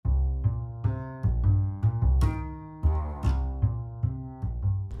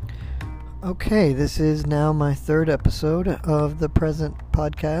Okay, this is now my third episode of the present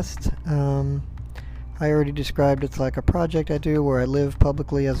podcast. I already described it's like a project I do where I live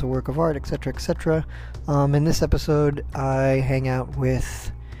publicly as a work of art, etc., etc. In this episode, I hang out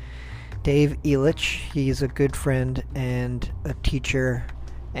with Dave Elitch. He's a good friend and a teacher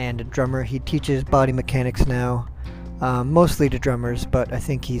and a drummer. He teaches body mechanics now, mostly to drummers, but I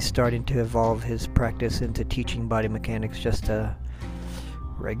think he's starting to evolve his practice into teaching body mechanics just to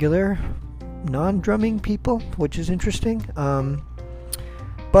regular non-drumming people, which is interesting.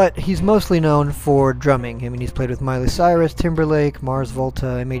 But he's mostly known for drumming. I mean, he's played with Miley Cyrus, Timberlake, Mars Volta,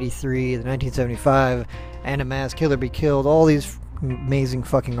 M83, the 1975, Animas, Killer Be Killed, all these amazing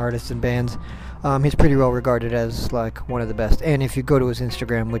fucking artists and bands. He's pretty well regarded as like one of the best. And if you go to his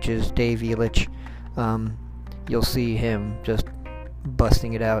Instagram, which is Dave Elitch, you'll see him just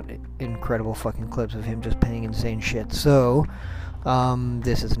busting it out. Incredible fucking clips of him just playing insane shit. So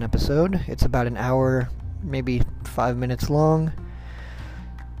this is an episode. It's about an hour, maybe 5 minutes long.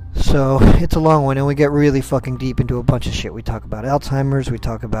 So it's a long one, and we get really fucking deep into a bunch of shit. We talk about Alzheimer's, we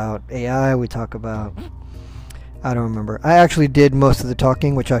talk about AI, we talk about... I don't remember. I actually did most of the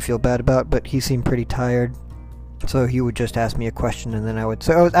talking, which I feel bad about, but he seemed pretty tired. So he would just ask me a question, and then I would...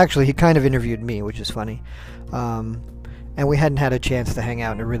 So actually, he kind of interviewed me, which is funny. And we hadn't had a chance to hang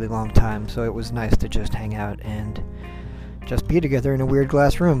out in a really long time, so it was nice to just hang out and just be together in a weird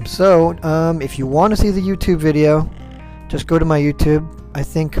glass room. So, if you want to see the YouTube video, just go to my YouTube. I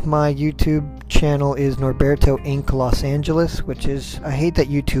think my YouTube channel is Norberto Inc. Los Angeles, which is... I hate that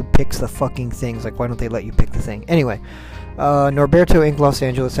YouTube picks the fucking things. Like, why don't they let you pick the thing? Anyway, Norberto Inc. Los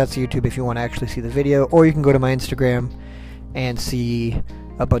Angeles, that's YouTube if you want to actually see the video. Or you can go to my Instagram and see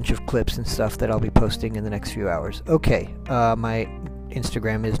a bunch of clips and stuff that I'll be posting in the next few hours. Okay, my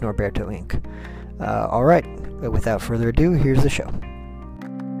Instagram is Norberto Inc. Alright, without further ado, here's the show.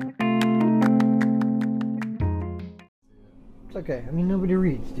 It's okay. I mean, nobody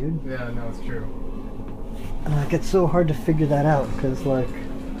reads, dude. Yeah, no, it's true. It gets so hard to figure that out because, like,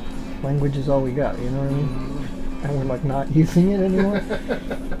 language is all we got, you know what I mean? And we're, like, not using it anymore.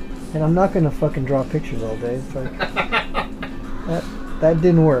 And I'm not going to fucking draw pictures all day. It's like, that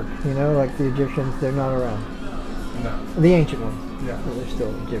didn't work, you know? Like, the Egyptians, they're not around. No. The ancient ones. Yeah. Well, they're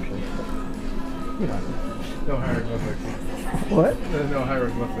still Egyptians, but, you know. No hieroglyphics. What? There's no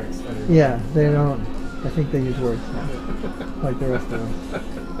hieroglyphics anymore. Yeah, they don't. I think they use words now, like the rest of us.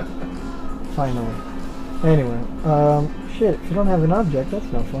 Finally. Anyway, shit, if you don't have an object, that's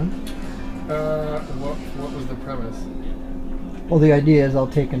no fun. What was the premise? Well, the idea is I'll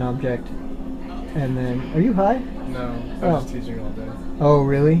take an object, and then... Are you high? No, I was just teaching all day. Oh,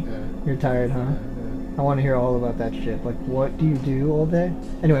 really? Yeah. You're tired, huh? Yeah. I want to hear all about that shit. Like, what do you do all day?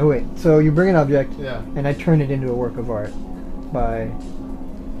 Anyway, wait. So you bring an object, Yeah. and I turn it into a work of art by...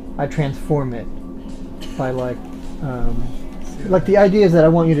 I transform it by, like the idea is that I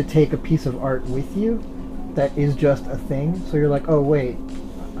want you to take a piece of art with you that is just a thing. So you're like, oh, wait,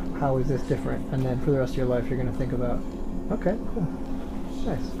 how is this different? And then for the rest of your life, you're going to think about, okay, cool,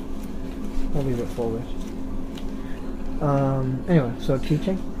 nice. I'll leave it forward. Anyway, so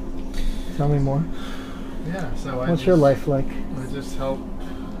teaching. Tell me more. Yeah, so What's your life like? I just help,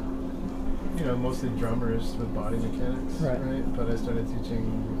 mostly drummers with body mechanics, right? But I started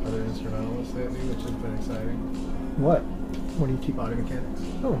teaching other instrumentalists lately, which has been exciting. What? What do you teach? Body mechanics.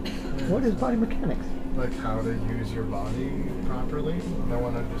 Oh, what is body mechanics? Like how to use your body properly. No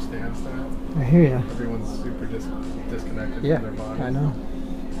one understands that. I hear ya. Everyone's super disconnected from their bodies. I know.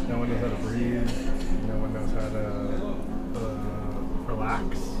 No one knows how to breathe. No one knows how to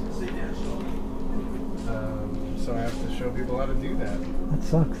relax. So I have to show people how to do that. That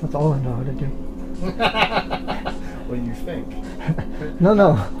sucks. That's all I know how to do. Well, you think.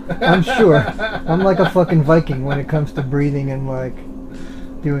 No, I'm sure. I'm like a fucking Viking when it comes to breathing and, like,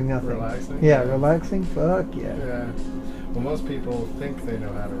 doing nothing. Relaxing? Yeah, relaxing? Fuck yeah. Yeah. Well, most people think they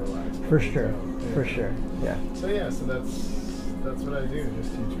know how to relax. For sure. Yeah. For sure. Yeah. So that's what I do.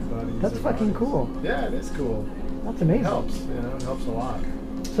 Just teach your body. That's fucking cool. Yeah, it is cool. That's amazing. It helps. It helps a lot.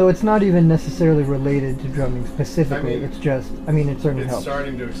 So it's not even necessarily related to drumming specifically. It's just, it certainly helps. It's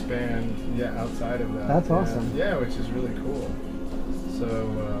starting to expand, outside of that. That's awesome. Yeah, which is really cool. So,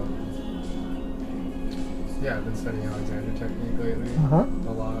 I've been studying Alexander technique lately.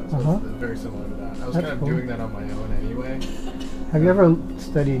 A lot. So it's very similar to that. I was kind of doing that on my own anyway. Have you ever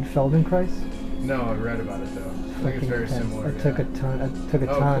studied Feldenkrais? No, I read about it though. I think it's very similar. I took a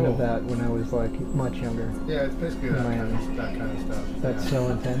ton of that when I was like much younger. Yeah, it's basically that kind of stuff. That's so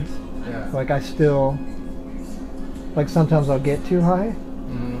intense. Yeah. Like I still, like sometimes I'll get too high,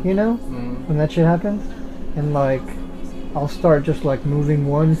 when that shit happens, and like I'll start just like moving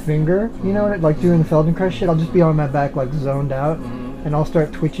one finger, you know, like doing the Feldenkrais shit. I'll just be on my back like zoned out, and I'll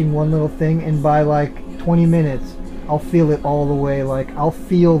start twitching one little thing, and by like 20 minutes I'll feel it all the way. Like I'll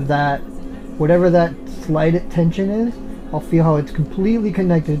feel that whatever that slight tension is, I'll feel how it's completely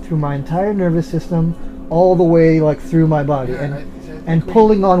connected through my entire nervous system all the way like through my body, and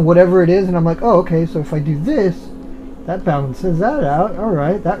pulling on whatever it is, and I'm like, oh, okay, so if I do this, that balances that out. All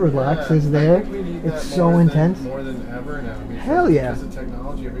right, that relaxes there. It's so intense. More than ever now. Hell yeah. Because of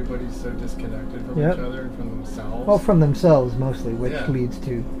technology, everybody's so disconnected from each other and from themselves. Well, from themselves mostly, which leads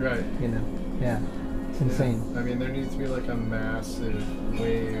to, right. You know, it's insane. I mean, there needs to be like a massive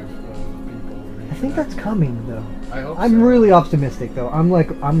wave of people. I think that's coming though. I hope I'm so. really optimistic though. I'm like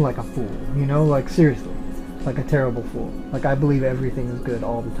a fool, you know, like seriously, like a terrible fool. Like I believe everything is good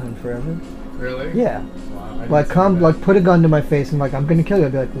all the time, forever. Really? Yeah. Wow. Like like put a gun to my face and like I'm gonna kill you.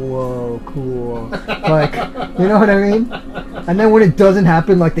 I'd be like, whoa, cool. Like, you know what I mean? And then when it doesn't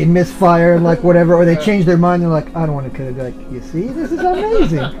happen, like they misfire and like whatever, or they change their mind, they're like, I don't want to kill you. I'd be like, you see, this is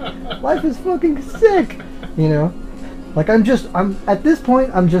amazing. Life is fucking sick. You know? Like I'm at this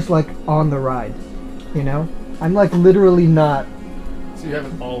point, I'm just like on the ride. You know? I'm like literally not. So you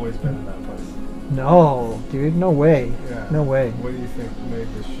haven't always been in that place? No, dude, no way. Yeah. No way. What do you think made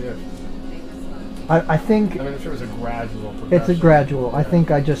the shift? I think... I mean, I'm sure it was a gradual progression. It's a gradual. Yeah. I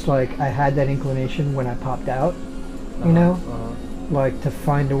think I just, like, I had that inclination when I popped out, you know? Like, to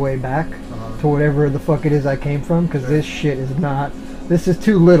find a way back to whatever the fuck it is I came from, because this shit is not... This is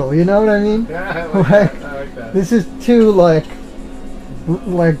too little, you know what I mean? Yeah, I like that. This is too, like,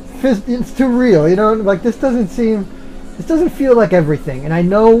 it's too real, you know? Like, this doesn't feel like everything, and I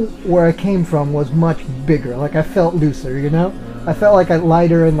know where I came from was much bigger. Like, I felt looser, you know? I felt like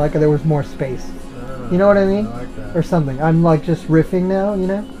lighter and like there was more space. You know what I mean? I like that. Or something. I'm like just riffing now, you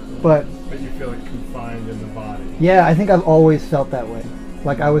know? But you feel like confined in the body. Yeah, I think I've always felt that way.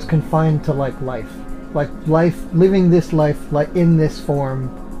 Like I was confined to like life. Like life, living this life like in this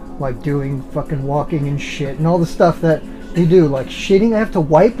form, like doing fucking walking and shit and all the stuff that you do. Like shitting, I have to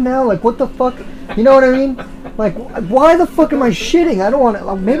wipe now? Like what the fuck? You know what I mean? Like why the fuck am I shitting? I don't want to,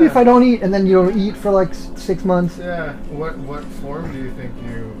 like, maybe if I don't eat and then you don't eat for like 6 months. Yeah. What form do you think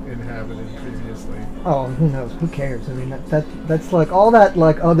you inhabited previously? Oh, who knows? Who cares? I mean, that's like all that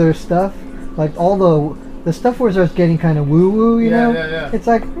like other stuff, like all the stuff where it starts getting kind of woo-woo, you know? Yeah. It's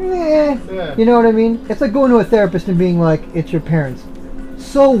like, you know what I mean? It's like going to a therapist and being like, it's your parents.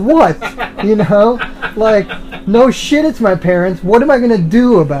 So what? You know? Like, no shit, it's my parents. What am I gonna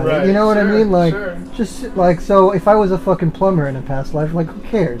do about it? You know what I mean? Like, just like, so if I was a fucking plumber in a past life, like, who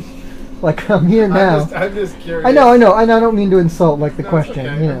cares? Like, I'm here now. I'm just curious. I know, and I don't mean to insult, like, the question.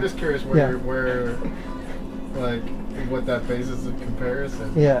 Okay. You know? I'm just curious where, like, what that basis of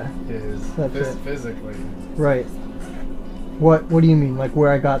comparison is physically. Right. What do you mean? Like,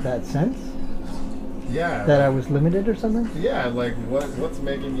 where I got that sense? Yeah. That I was limited or something? Yeah, like, what's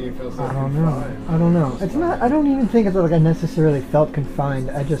making you feel so confined? I don't know. It's not, I don't even think it's like I necessarily felt confined.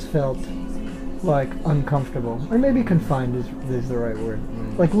 I just felt like uncomfortable, or maybe confined is the right word.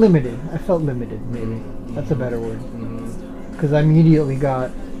 Like limited. I felt limited, maybe. That's a better word. Because I immediately got,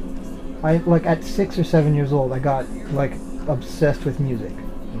 like at 6 or 7 years old, I got like obsessed with music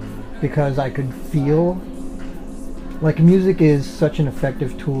because I could feel. Like music is such an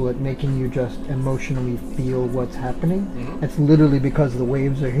effective tool at making you just emotionally feel what's happening. It's literally because the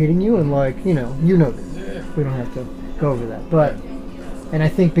waves are hitting you, and like you know this. We don't have to go over that, but. And I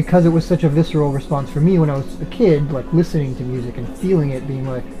think because it was such a visceral response for me when I was a kid, like listening to music and feeling it, being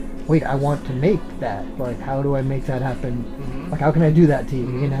like, wait, I want to make that. Like, how do I make that happen? Like, how can I do that to you,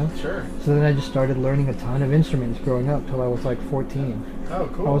 you know? Sure. So then I just started learning a ton of instruments growing up till I was like 14. Oh,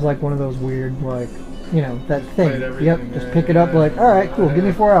 cool. I was like one of those weird, like, you know, that just thing. Yep, just pick it up, like, all right, cool, give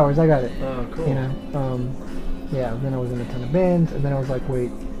me 4 hours, I got it. Oh, cool. You know? Yeah, then I was in a ton of bands, and then I was like,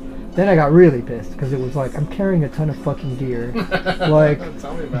 wait. Then I got really pissed because it was like I'm carrying a ton of fucking gear, like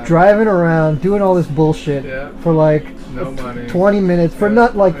driving around doing all this bullshit for like no money. 20 minutes for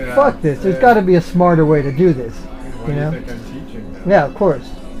not like fuck this. There's got to be a smarter way to do this, you know? Do you think I'm teaching them? Yeah, of course.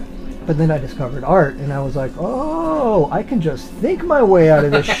 But then I discovered art, and I was like, oh, I can just think my way out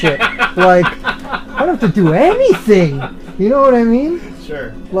of this shit. Like I don't have to do anything. You know what I mean?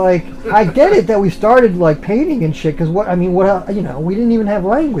 Sure. Like, I get it that we started, like, painting and shit, because you know, we didn't even have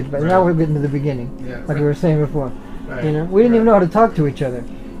language, but now we're getting to the beginning, like we were saying before. You know, we didn't even know how to talk to each other.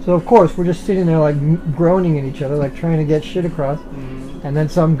 So, of course, we're just sitting there, like, groaning at each other, like, trying to get shit across. And then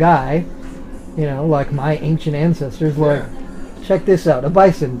some guy, you know, like my ancient ancestors, like, check this out, a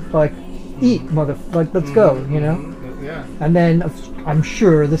bison, like, eat, like, let's go, you know? Yeah. And then, I'm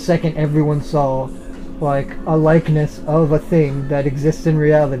sure, the second everyone saw like a likeness of a thing that exists in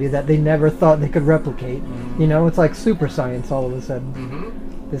reality that they never thought they could replicate. You know, it's like super science all of a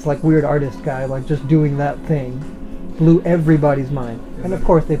sudden. This like weird artist guy like just doing that thing blew everybody's mind. And of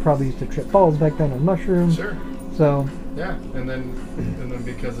course they probably used to trip balls back then on mushrooms. Sure. So yeah, and then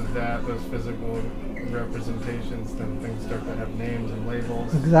because of that, those physical representations, then things start to have names and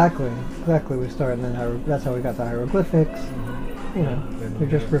labels. Exactly. We start, and then that's how we got the hieroglyphics. You know,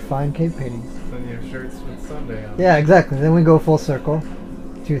 they're just refined cave paintings. Then you have shirts with Sunday on. Yeah, exactly. Then we go full circle,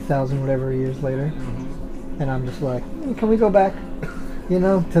 2,000 whatever years later, and I'm just like, can we go back, you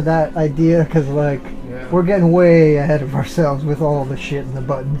know, to that idea? Because like we're getting way ahead of ourselves with all the shit and the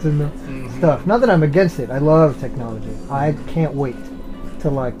buttons and the stuff. Not that I'm against it. I love technology. I can't wait to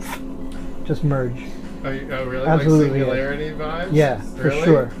like just merge. Oh, really? Absolutely, like singularity vibes? Yeah, really? For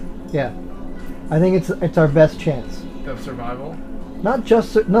sure. Yeah, I think it's our best chance of survival. Not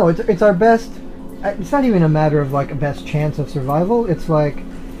just no, it's our best. It's not even a matter of like a best chance of survival. It's like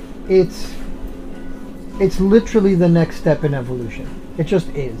it's literally the next step in evolution. It just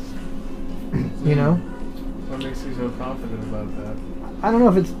is. You know. What makes you so confident about that? I don't know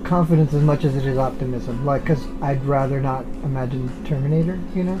if it's confidence as much as it is optimism. Like, because I'd rather not imagine Terminator.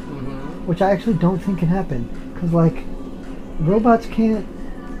 You know. Which I actually don't think can happen, because like robots can't,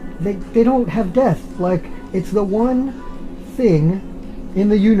 they don't have death. Like, it's the one thing in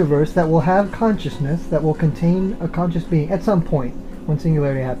the universe that will have consciousness, that will contain a conscious being at some point when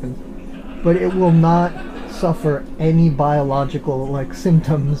singularity happens, but it will not suffer any biological like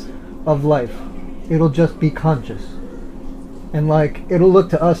symptoms of life. It'll just be conscious, and like it'll look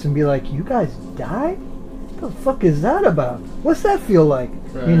to us and be like, you guys die? What the fuck is that about? What's that feel like?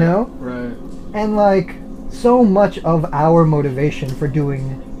 Right, you know? Right. And like so much of our motivation for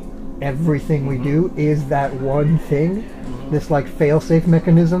doing everything we do is that one thing, this like fail-safe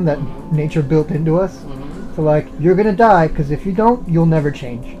mechanism that nature built into us. So like, you're gonna die, because if you don't, you'll never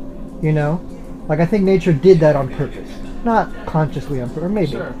change. You know? Like, I think nature did that on purpose. Not consciously on purpose, or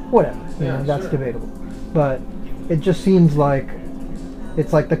maybe. Sure. Whatever. You know, that's debatable. But it just seems like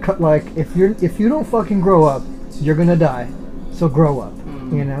it's like like if you don't fucking grow up, you're gonna die. So grow up.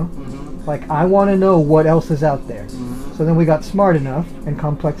 You know? Like, I want to know what else is out there. So then we got smart enough and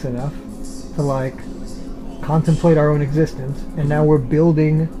complex enough to like contemplate our own existence, and now we're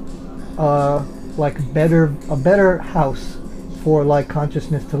building like a better house for like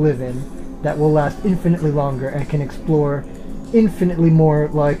consciousness to live in, that will last infinitely longer and can explore infinitely more,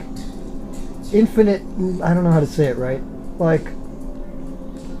 like infinite, I don't know how to say it right, like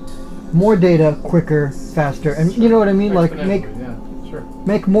more data quicker, faster, and you know what I mean, like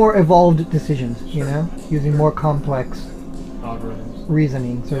make more evolved decisions, you know, using more complex algorithms,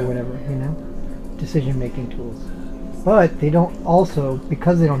 reasonings or whatever, you know, decision-making tools. But they don't also,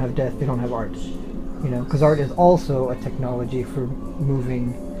 because they don't have death, they don't have art, you know, because art is also a technology for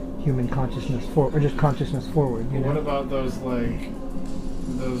moving human consciousness forward, or just consciousness forward, you know. What about those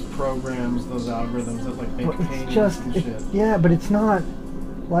those programs, those algorithms that like make paintings and shit? Yeah, but it's not,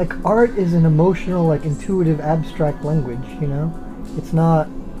 like, art is an emotional, like, intuitive, abstract language, you know. It's not,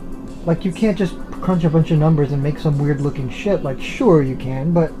 like, you can't just crunch a bunch of numbers and make some weird looking shit. Like, sure you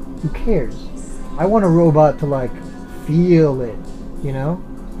can, but who cares? I want a robot to, like, feel it, you know?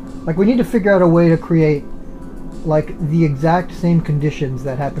 Like, we need to figure out a way to create, like, the exact same conditions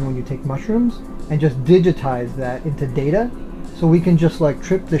that happen when you take mushrooms, and just digitize that into data, so we can just, like,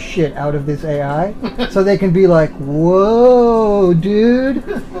 trip the shit out of this AI, so they can be like, whoa, dude,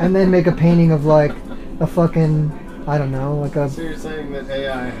 and then make a painting of, like, a fucking, I don't know, like a... So you're saying that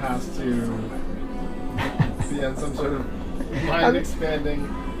AI has to be on some sort of mind-expanding,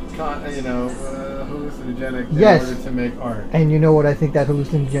 you know, hallucinogenic in order to make art? And you know what I think that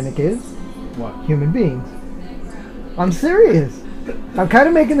hallucinogenic is? What? Human beings. I'm serious. I'm kind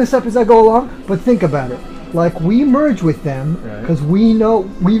of making this up as I go along, but think about it. Like, we merge with them because we know,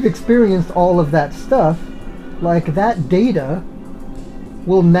 we've experienced all of that stuff. Like, that data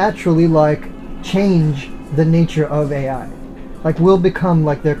will naturally, like, change the nature of AI. Like, we'll become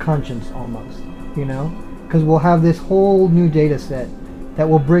like their conscience almost, you know? Because we'll have this whole new data set that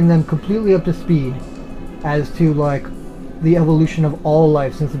will bring them completely up to speed as to, like, the evolution of all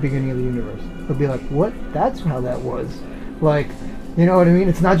life since the beginning of the universe. They'll be like, what? That's how that was. Like, you know what I mean?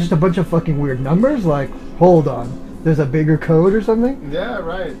 It's not just a bunch of fucking weird numbers. Like, hold on, there's a bigger code or something? Yeah,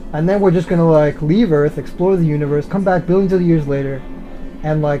 right. And then we're just gonna, like, leave Earth, explore the universe, come back billions of years later,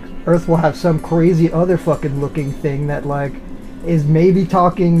 and, like, Earth will have some crazy other fucking looking thing that, like, is maybe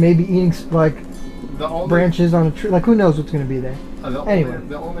talking, maybe eating, like, branches on a tree. Like, who knows what's gonna be there? Anyway,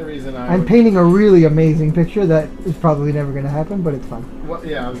 the only reason I'm painting a really amazing picture that is probably never going to happen, but it's fun. Well,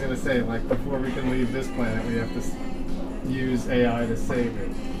 yeah, I was going to say, like, before we can leave this planet, we have to use AI to save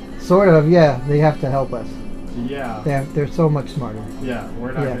it. Sort of, yeah. They have to help us. Yeah. They're so much smarter. Yeah,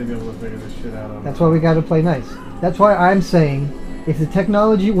 we're not going to be able to figure this shit out on That's why we got to play nice. That's why I'm saying, if the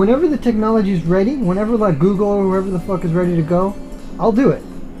technology, whenever the technology is ready, whenever like Google or whoever the fuck is ready to go, I'll do it.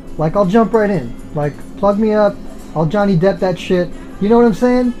 Like, I'll jump right in. Like, plug me up. I'll Johnny Depp that shit. You know what I'm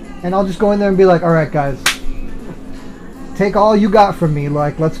saying? And I'll just go in there and be like, all right, guys, take all you got from me.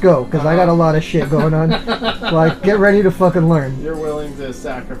 Like, let's go, because I got a lot of shit going on. Like, get ready to fucking learn. You're willing to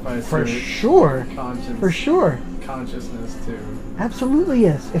sacrifice for sure. Consciousness too. Absolutely,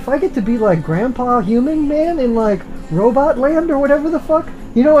 yes. If I get to be like Grandpa Human Man in like Robot Land or whatever the fuck,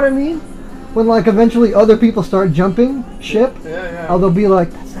 you know what I mean? When like eventually other people start jumping ship, they'll be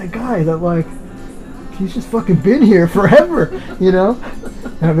like, that's that guy that like, he's just fucking been here forever, you know?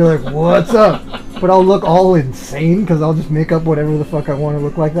 And I'll be like, what's up? But I'll look all insane because I'll just make up whatever the fuck I want to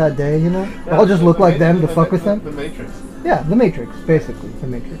look like that day, you know? Yeah, I'll just look like them to fuck with them. The Matrix. Yeah, the Matrix, basically. The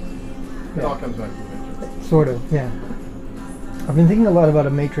Matrix. It all comes back to the Matrix. Sort of, yeah. I've been thinking a lot about a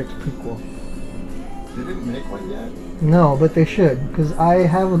Matrix prequel. They didn't make one yet? No, but they should, because I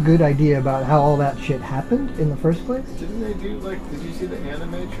have a good idea about how all that shit happened in the first place. Didn't they do, like, did you see the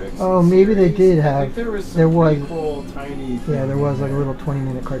Animatrix? Oh, maybe they did have. I think there was some pretty cool, tiny thing. Yeah, there was like a little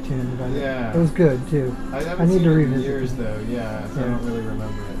 20-minute cartoon about it. Yeah. It was good, too. I need to revisit it in years, though, so I don't really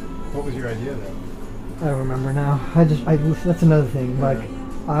remember it. What was your idea, though? I don't remember now. That's another thing. Like,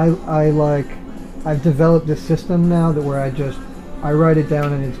 I've developed this system now that where I write it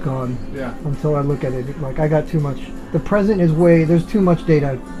down and it's gone. Yeah. Until I look at it. Like, I got too much. The present is there's too much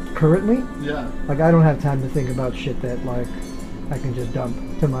data currently. Yeah. Like, I don't have time to think about shit that, like, I can just dump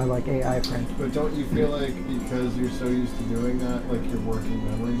to my, like, AI friend. But don't you feel like because you're so used to doing that, like, your working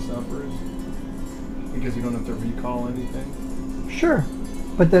memory suffers? Because you don't have to recall anything? Sure.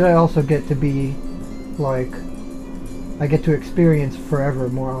 But then I also get to be, like, I get to experience forever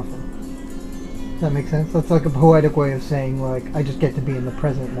more often. Does that make sense? That's like a poetic way of saying, like, I just get to be in the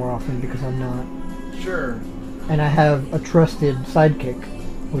present more often because I'm not. Sure. And I have a trusted sidekick,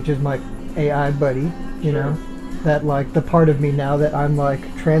 which is my AI buddy, you know, that, like, the part of me now that I'm, like,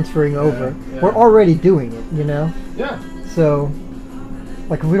 transferring over. Yeah. We're already doing it, you know? Yeah. So,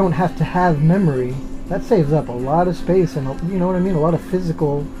 like, if we don't have to have memory, that saves up a lot of space and, you know what I mean, a lot of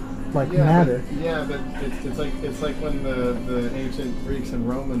physical, like, matter. But it's like when the ancient Greeks and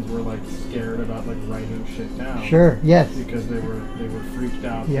Romans were like scared about like writing shit down. Sure. Yes. Because they were freaked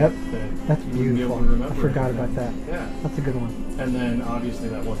out. Yep. That's beautiful. I forgot about that. Yeah. That's a good one. And then obviously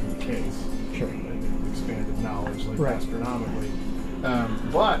that wasn't the case. Sure. It expanded knowledge like astronomically.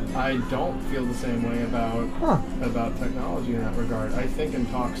 But I don't feel the same way about technology in that regard. I think and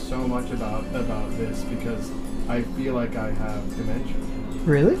talk so much about this because I feel like I have dementia.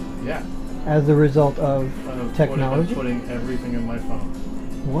 Really? Yeah. As a result of technology? Putting everything in my phone.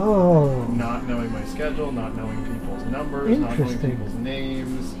 Whoa. Not knowing my schedule, not knowing people's numbers, not knowing people's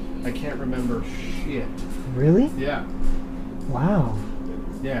names. I can't remember shit. Really? Yeah. Wow.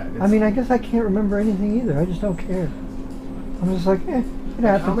 Yeah. I mean, I guess I can't remember anything either. I just don't care. I'm just like, it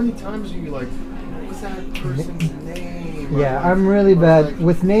happens. How many times are you like, what was that person's name? Yeah, like, I'm really bad like,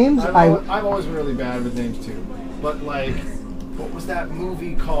 with names. I've always been really bad with names too. But like, what was that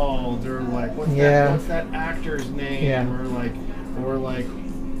movie called? Or like, what's that actor's name? Yeah. Or like,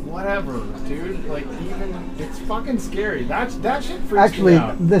 whatever, dude. Like, even it's fucking scary. That shit freaks me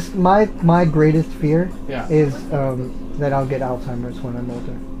out. Actually, my greatest fear is that I'll get Alzheimer's when I'm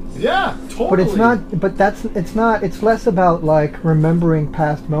older. Yeah, totally. But it's not. But it's not. It's less about like remembering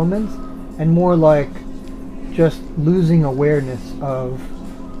past moments, and more like just losing awareness of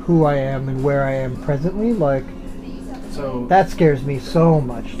who I am and where I am presently. Like, so that scares me so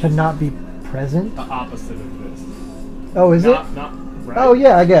much to not be present. The opposite of this. Oh, is it? Right? Oh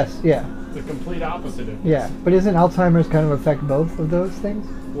yeah, I guess The complete opposite of this. Yeah, but isn't Alzheimer's kind of affect both of those things?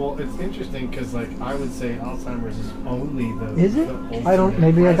 Well, it's interesting because, like, I would say Alzheimer's is only the. Is it? I don't.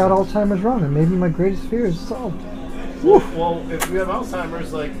 Maybe I got Alzheimer's wrong, and maybe my greatest fear is solved. Well, if you have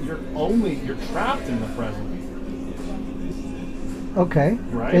Alzheimer's, like, you're trapped in the present. Okay.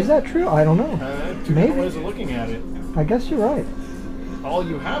 Right? Is that true? I don't know. Two different ways of looking at it. I guess you're right. All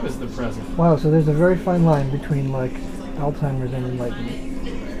you have is the present. Wow. So there's a very fine line between like Alzheimer's and enlightenment.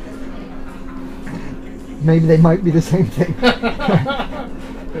 Maybe they might be the same thing.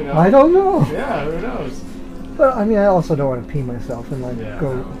 You know? I don't know. Yeah, who knows? But I mean, I also don't want to pee myself and like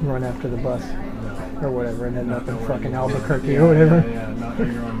go run after the bus or whatever and end up in fucking Albuquerque or whatever. Yeah, not know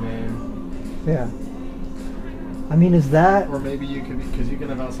your own name. Yeah. I mean, is that... Or maybe you could be, because you can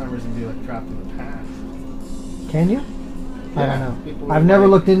have Alzheimer's and be like trapped in the past. Can you? Yeah, I don't know. people I've are never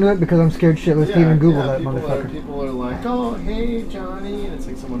like- looked into it because I'm scared shitless to even Google that motherfucker. People are like, oh, hey, Johnny, and it's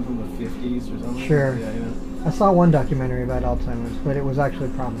like someone from the 50s or something. Sure. Yeah, you know. I saw one documentary about Alzheimer's, but it was actually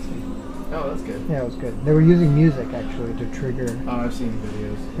promising. Oh, that's good. Yeah, it was good. They were using music, actually, to trigger... Oh, I've seen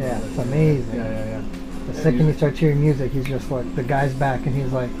videos. Yeah, it's amazing. Yeah. The second he starts hearing music, he's just like, the guy's back, and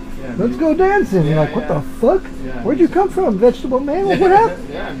he's like, Yeah, let's go dancing. You're like, what the fuck? Yeah, Where'd you come from, vegetable man? What happened?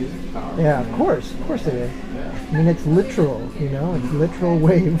 Yeah, music's powerful. Yeah, of course it is. Yeah. I mean, it's literal, you know? It's literal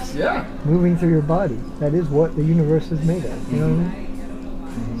waves Yeah. moving through your body. That is what the universe is made of, you know what I mean?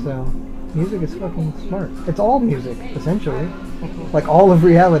 Mm-hmm. So, music is fucking smart. It's all music, essentially. Like, all of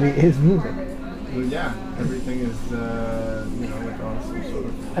reality is music. Well, yeah, everything is, like on some sort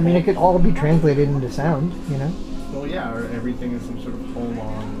of... I mean, it could all be translated into sound, you know? Well, yeah, or everything is some sort of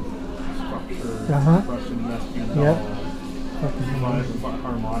hold-on structure, Uh-huh. Russian nested Yep. doll,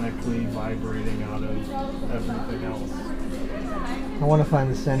 harmonically vibrating out of everything else. I want to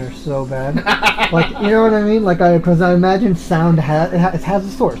find the center so bad. Like, you know what I mean? Like, because I imagine sound it has a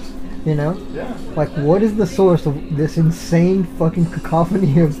source, you know? Yeah. Like, what is the source of this insane fucking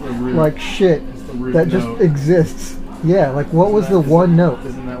cacophony of, like, shit that just exists? Yeah, like, what was the one note?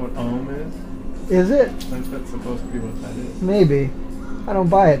 Isn't that what ohm is? Is it? That's supposed to be what that is. Maybe. I don't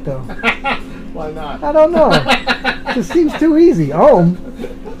buy it, though. Why not? I don't know. It seems too easy. Ohm.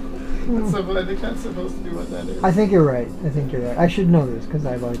 I think that's supposed to be what that is. I think you're right. I should know this, because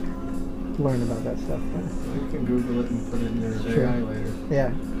I, like, learn about that stuff. You can Google it and put it in your AI later.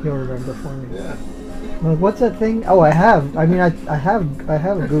 Yeah, you'll remember for me. Yeah. Like, what's that thing? Oh, I have. I mean, I have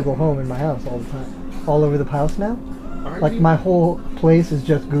a Google Home in my house all the time, all over the house now. Like, my whole place is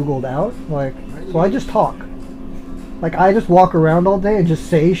just Googled out. Like, so I just talk. Like, I just walk around all day and just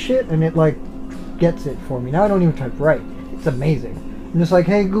say shit, and it, like, gets it for me. Now I don't even type right. It's amazing. I'm just like,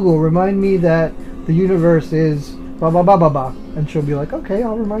 hey, Google, remind me that the universe is blah, blah, blah, blah, blah. And she'll be like, okay,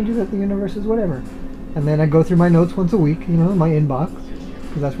 I'll remind you that the universe is whatever. And then I go through my notes once a week, you know, my inbox,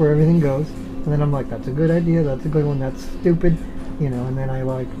 because that's where everything goes. And then I'm like, that's a good idea, that's a good one, that's stupid, you know, and then I,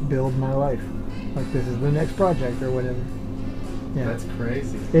 like, build my life. Like, this is the next project or whatever. Yeah. That's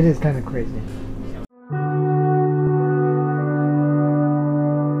crazy. It is kind of crazy.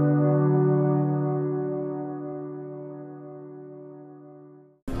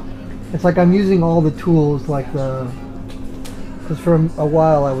 It's like I'm using all the tools, like the... Because for a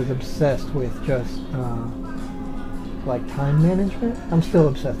while I was obsessed with just, like, time management. I'm still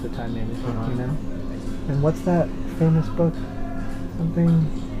obsessed with time management, you know? And what's that famous book? Something...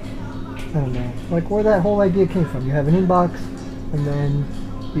 I don't know. Like, where that whole idea came from. You have an inbox, and then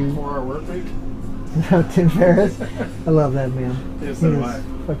you... 4-hour work week? Tim Ferriss? I love that man. Yeah, so do He's I.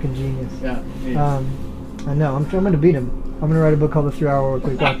 fucking genius. Yeah. I know. I'm going to beat him. I'm going to write a book called The 3-Hour Work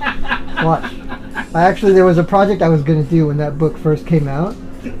Week. Watch. There was a project I was going to do when that book first came out,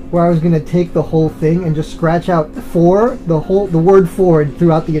 where I was going to take the whole thing and just scratch out the word for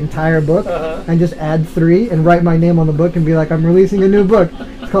throughout the entire book, and just add 3 and write my name on the book and be like, I'm releasing a new book.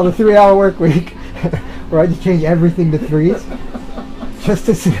 It's called The 3-Hour Work Week, where I just change everything to 3s. Just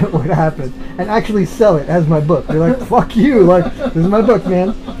to see what would happen, and actually sell it as my book. You're like, fuck you, like, this is my book,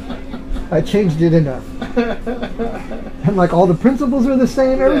 man. I changed it enough. And like, all the principles are the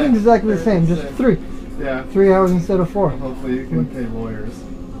same, everything's exactly the same, just 3. Yeah. 3 hours instead of 4. Hopefully you can pay lawyers.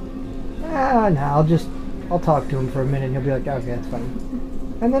 I'll talk to him for a minute, and he'll be like, okay, that's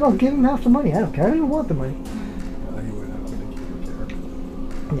fine. And then I'll give him half the money. I don't care, I don't even want the money. He would, I don't think he would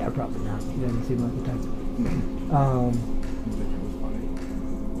care. Yeah, probably not. He doesn't seem like the type. I think it was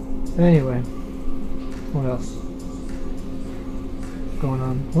funny. Anyway, what else? Going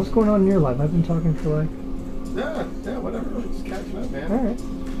on? What's going on in your life? I've been talking for like... Yeah, whatever. Just catching up, man.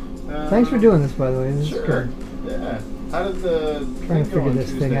 Alright. Thanks for doing this, by the way. This is good. Yeah. How did the... Trying to figure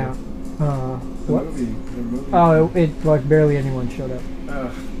this thing out. What? The movie. Oh, it like barely anyone showed up.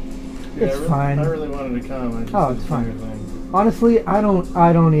 Yeah, It's fine. I really wanted to come. It's fine. Honestly, I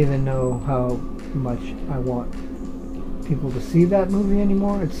don't even know how much I want people to see that movie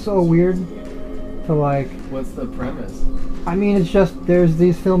anymore. It's so weird to like... What's the premise? I mean, it's just, there's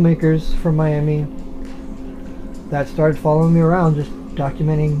these filmmakers from Miami that started following me around, just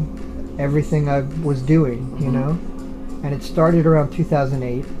documenting everything I was doing, you know? And it started around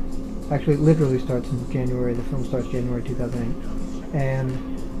 2008. Actually, it literally starts in January. The film starts January 2008.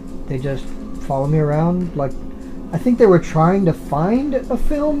 And they just follow me around. Like, I think they were trying to find a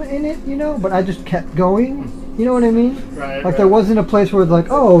film in it, you know? But I just kept going. You know what I mean? Right. Like, there wasn't a place where it's like,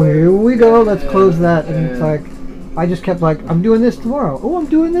 oh, here we go, let's close that. And it's like, I just kept like, I'm doing this tomorrow. Oh, I'm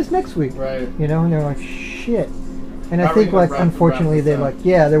doing this next week. Right. You know? And they're like, shit. And I think, like, unfortunately, they like,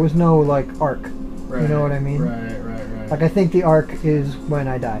 there was no, like, arc. Right. You know what I mean? Right. Like, I think the arc is when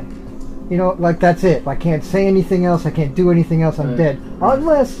I die. You know, like, that's it. I can't say anything else. I can't do anything else. I'm dead.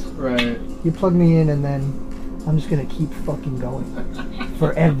 Unless you plug me in, and then I'm just going to keep fucking going.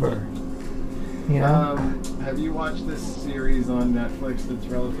 Forever. You know? Have you watched this series on Netflix that's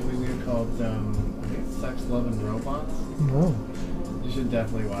relatively new called, I think it's Sex, Love, and Robots? No. You should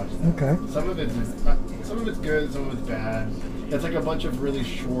definitely watch that. Okay. Some of it's good, some of it's bad. It's like a bunch of really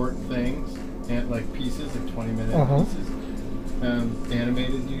short things, and like pieces, like 20-minute pieces.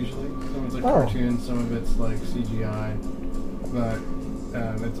 Animated usually. Some of it's like cartoons, some of it's like CGI. But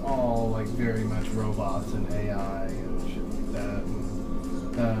it's all like very much robots and AI and shit like that. And,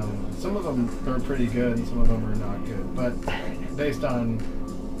 some of them are pretty good and some of them are not good. But based on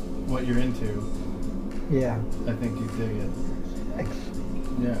what you're into, I think you dig it. Thanks.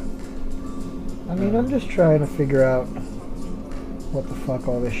 Yeah. I mean, I'm just trying to figure out what the fuck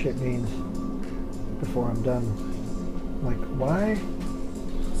all this shit means before I'm done. Like,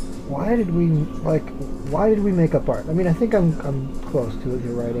 why did we make up art? I mean, I think I'm close to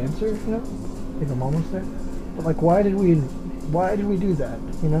the right answer, you know? I think I'm almost there. But like, why did we do that,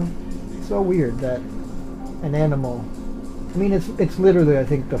 you know? It's so weird that an animal, I mean, it's literally, I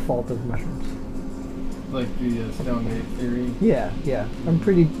think, the fault of mushrooms. Like the Stone Ape theory? Yeah. I'm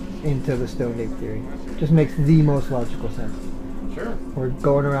pretty into the Stone Ape theory. Just makes the most logical sense. Sure. We're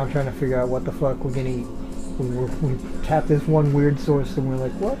going around trying to figure out what the fuck we're gonna eat. We tap this one weird source and we're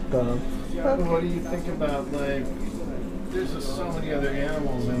like, what the fuck? What do you think about, like, there's just so many other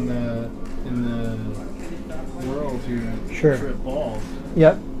animals in the world who trip balls.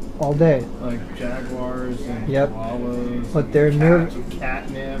 Yep. All day. Like jaguars and koalas. But their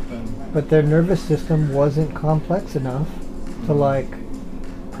catnip But their nervous system wasn't complex enough to like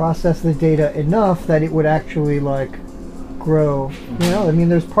process the data enough that it would actually like grow. You know, I mean,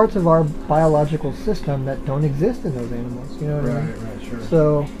 there's parts of our biological system that don't exist in those animals. You know what I mean? Right, sure.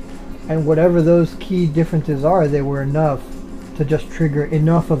 So, and whatever those key differences are, they were enough to just trigger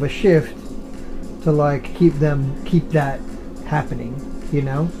enough of a shift to like keep that happening. You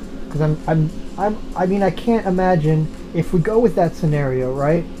know? Because I mean, I can't imagine if we go with that scenario,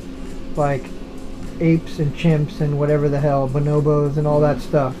 right? Like apes and chimps and whatever the hell, bonobos and all that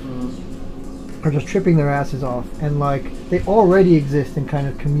stuff are just tripping their asses off, and like they already exist in kind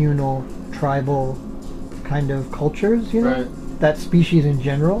of communal, tribal kind of cultures, you know, that species in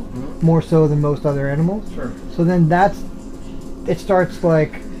general, more so than most other animals. Sure. So then it starts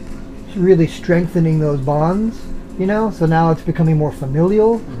like really strengthening those bonds. You know, so now it's becoming more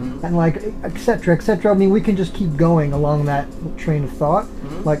familial, and like, etc., etc. I mean, we can just keep going along that train of thought,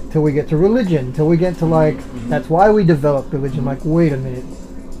 like till we get to religion, till we get to like, that's why we developed religion. Like, wait a minute,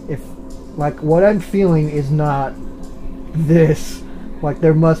 if like what I'm feeling is not this, like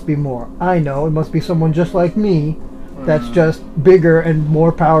there must be more. I know it must be someone just like me, that's just bigger and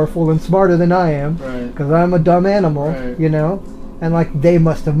more powerful and smarter than I am, because I'm a dumb animal, you know. And like they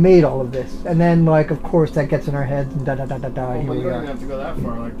must have made all of this, and then like of course that gets in our heads and Well, but you don't even have to go that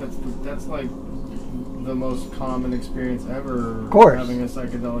far. Like that's like the most common experience ever. Of course. Having a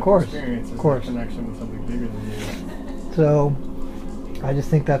psychedelic experience is a connection with something bigger than you. So, I just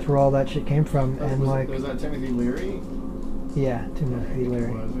think that's where all that shit came from, and was that Timothy Leary? Yeah, Timothy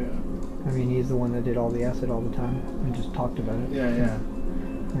Leary. Was, yeah. I mean, he's the one that did all the acid all the time and just talked about it. Yeah.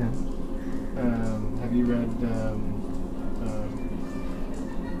 Have you read?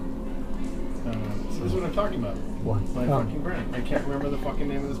 This is what I'm talking about. What? My fucking brain. I can't remember the fucking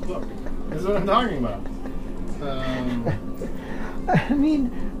name of this book. This is what I'm talking about. I mean,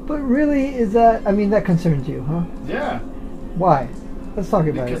 but really, is that? I mean, that concerns you, huh? Yeah. Why? Let's talk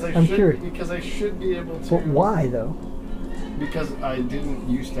about it. I'm curious. Because I should be able to. But why, though? Because I didn't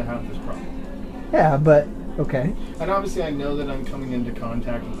used to have this problem. Yeah, but okay. And obviously, I know that I'm coming into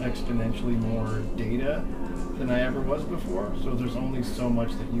contact with exponentially more data than I ever was before, so there's only so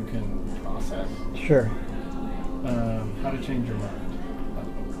much that you can process. Sure. How to change your mind.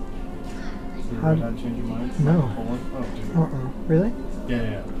 How to change your mind? No. Oh, dude. Really?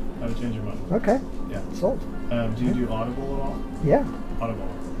 Yeah. How to change your mind. Okay. Yeah. Sold. Do you do Audible at all? Yeah. Audible.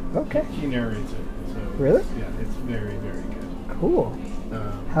 Okay. He narrates it. So really? Yeah, it's very, very good. Cool.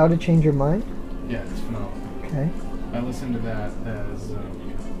 How to change your mind? Yeah, it's phenomenal. Okay. I listened to that as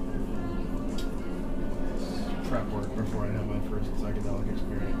prep work before I had my first psychedelic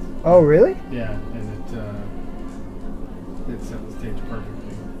experience. Oh, really? Yeah, and it set the stage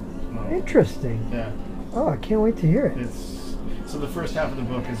perfectly. Interesting. Yeah. Oh, I can't wait to hear it. So the first half of the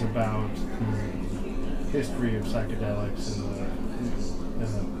book is about history of psychedelics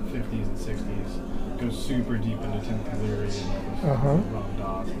the 50s and 60s, goes super deep into Tim Cleary and all this Ron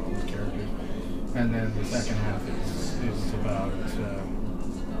Doss and all those characters. And then the second half is about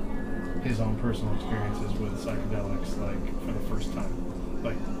his own personal experiences with psychedelics, like for the first time,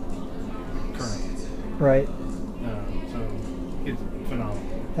 like currently. Right. So it's phenomenal.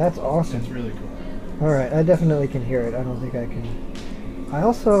 That's awesome. It's really cool. All right, I definitely can hear it. I don't think I can. I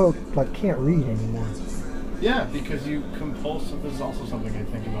also like can't read anymore. Yeah, because you compulsive. This is also something I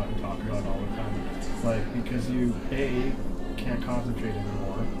think about and talk about all the time. Like because you can't concentrate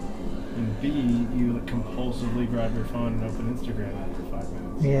anymore, and B you compulsively grab your phone and open Instagram after 5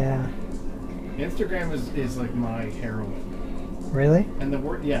 minutes. Yeah. Instagram is like my heroin. Really? And the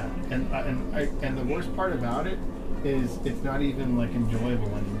and the worst part about it is it's not even like enjoyable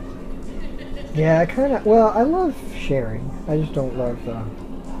anymore. Yeah, I kind of. Well, I love sharing. I just don't love the.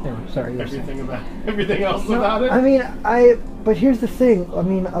 Anyway, sorry. Everything else about it. I mean, But here's the thing. I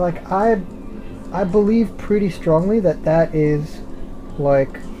mean, like I believe pretty strongly that is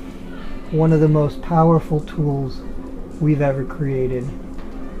like one of the most powerful tools we've ever created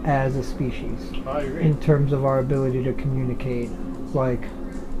as a species. I agree. In terms of our ability to communicate like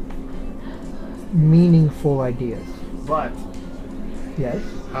meaningful ideas. But yes.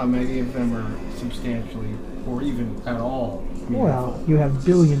 How many of them are substantially or even at all meaningful? Well, you have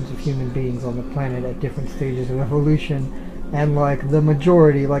billions of human beings on the planet at different stages of evolution, and like the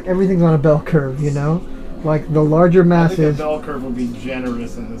majority, like everything's on a bell curve, you know? Like the larger masses. I think the bell curve will be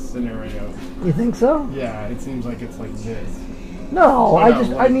generous in this scenario. You think so? Yeah, it seems like it's like this. No,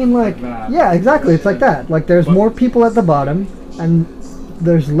 I mean like yeah, exactly. It's like that. Like there's more people at the bottom, and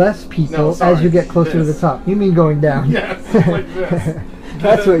there's less people as you get closer to the top. You mean going down? Yes, like this.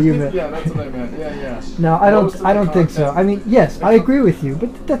 That's what you meant. Yeah, that's what I meant. Yeah. No, I don't think so. I mean, yes, I agree with you,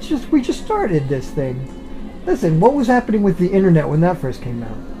 but that's just we just started this thing. Listen, what was happening with the internet when that first came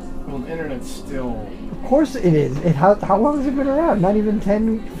out? Well, the internet's still. Of course it is. How long has it been around? Not even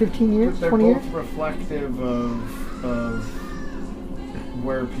 10, 15 years, 20 years? They're both reflective of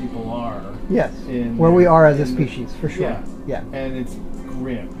where people are. Yes, where we are as a species, for sure. Yeah. And it's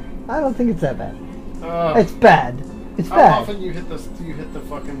grim. I don't think it's that bad. It's bad. It's how bad. How often you hit the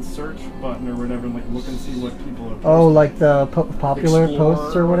fucking search button or whatever, and like look and see what people are posting? Oh, like the popular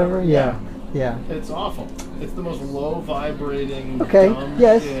posts or whatever? Yeah. It's awful. It's the most low vibrating dumb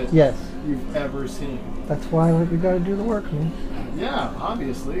shit you've ever seen. That's why we got to do the work, man. Yeah,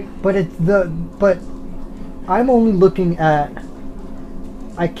 obviously. But I'm only looking at.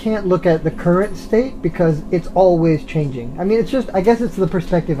 I can't look at the current state because it's always changing. I mean, I guess it's the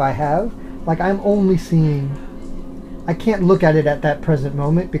perspective I have. Like I'm only seeing. I can't look at it at that present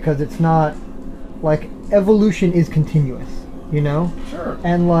moment because it's not like evolution is continuous, you know? Sure.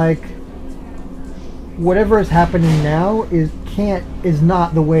 And like whatever is happening now is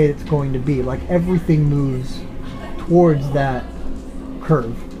not the way it's going to be. Like everything moves towards that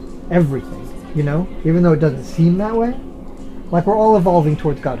curve. Everything, you know? Even though it doesn't seem that way. Like we're all evolving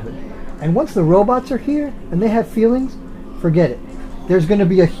towards godhood. And once the robots are here and they have feelings, forget it. There's going to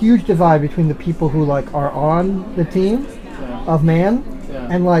be a huge divide between the people who like are on the team of man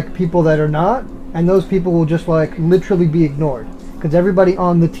and like people that are not, and those people will just like literally be ignored because everybody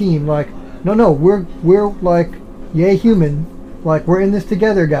on the team like no we're like yay human, like we're in this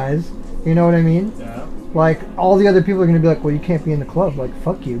together, guys, you know what I mean? Like all the other people are going to be like, well, you can't be in the club, like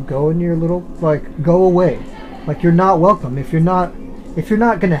fuck you, go in your little, like go away, like you're not welcome if you're not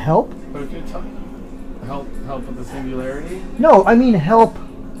going to help. But if you're help with the singularity? No, I mean help,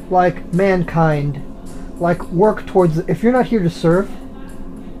 like mankind, like work towards. If you're not here to serve,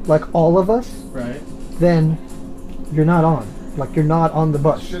 like all of us, right? Then you're not on. Like you're not on the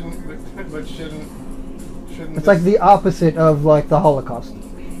bus. Shouldn't. It's like the opposite of like the Holocaust.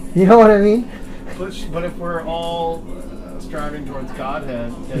 You know what I mean? But if we're all striving towards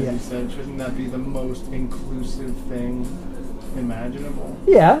Godhead, as you said, shouldn't that be the most inclusive thing imaginable?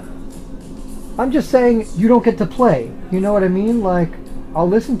 Yeah. I'm just saying you don't get to play. You know what I mean? Like, I'll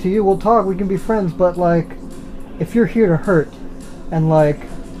listen to you, we'll talk, we can be friends, but like, if you're here to hurt, and like,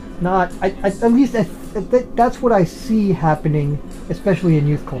 not, at least that's what I see happening, especially in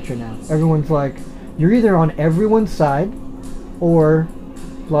youth culture now. Everyone's like, you're either on everyone's side, or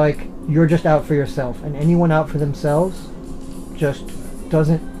like, you're just out for yourself, and anyone out for themselves just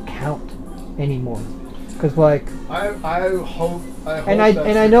doesn't count anymore. Because like I hope and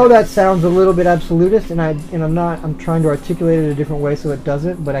I know that sounds a little bit absolutist, and I'm trying to articulate it a different way so it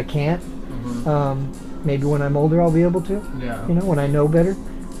doesn't, but I can't. Maybe when I'm older I'll be able to. Yeah. You know, when I know better.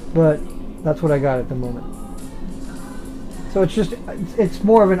 But that's what I got at the moment. So it's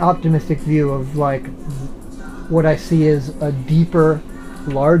more of an optimistic view of like what I see as a deeper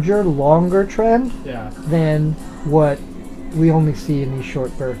larger, longer trend Yeah. than what we only see in these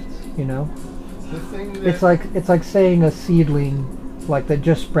short bursts, you know? The thing that It's like saying a seedling like that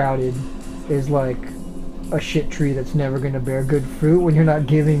just sprouted is like a shit tree that's never going to bear good fruit when you're not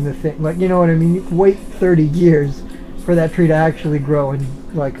giving the thing, like, you know what I mean? You wait 30 years for that tree to actually grow and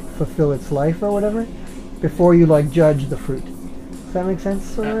like fulfill its life or whatever before you like judge the fruit. Does that make sense?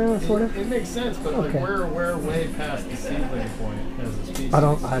 Sort of. It makes sense, but like we're way past the seedling point as a species. I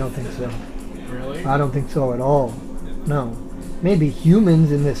don't think so. Really? I don't think so at all. No. Maybe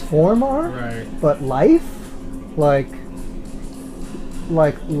humans in this form are, Right. but life, like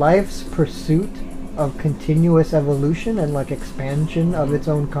life's pursuit of continuous evolution and like expansion of its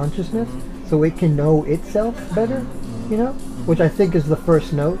own consciousness, so it can know itself better, you know, which I think is the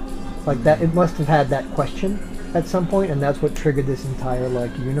first note. Like that, it must have had that question at some point, and that's what triggered this entire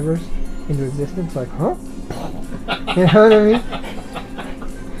like universe into existence. Like, huh? You know what I mean?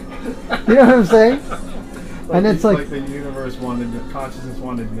 You know what I'm saying? And it's like the universe consciousness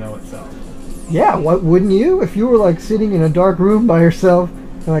wanted to know itself. Yeah, what wouldn't you? If you were like sitting in a dark room by yourself,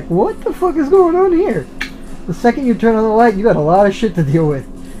 and like, what the fuck is going on here? The second you turn on the light, you got a lot of shit to deal with.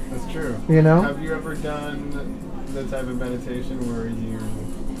 That's true. You know? Have you ever done the type of meditation where you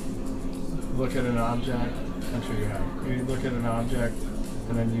look at an object? I'm sure you have. You look at an object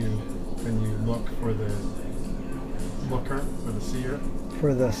and then you look for the looker, for the seer.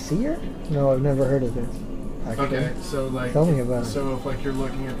 For the seer? No, I've never heard of this. Actually. Okay, so like, tell me about it. So if like you're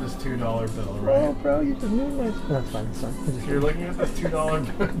looking at this $2 bill, right? Oh, bro, you just knew my. That's fine. It's fine. If you're looking at this $2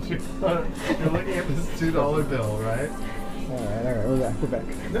 you're looking at this $2 bill, right? All right, we're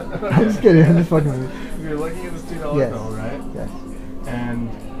back. No, I'm just kidding. I'm just fucking with you. If you're looking at this $2 Yes. bill, right? Yes. And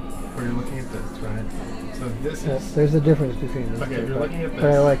or you're looking at this, right? So this is There's a difference between these okay. two, If you're looking at this,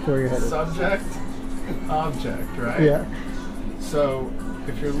 but I like where you're headed. Subject, object, right? Yeah. So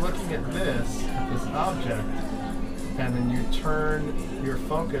if you're looking at this object, and then you turn your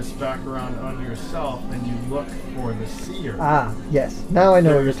focus back around on yourself, and you look for the seer. Ah, yes. Now I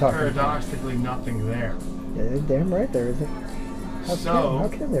know what you're talking about. There's paradoxically nothing there. Yeah, damn right there isn't. How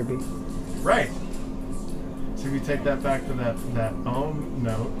can there be? Right. So if you take that back to that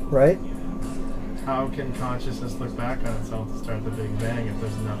note, right? How can consciousness look back on itself to start the Big Bang if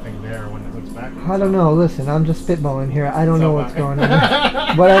there's nothing there when it looks back? I don't know. Listen, I'm just spitballing here. I don't know what's going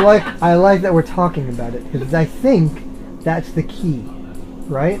on, but I like that we're talking about it because I think that's the key,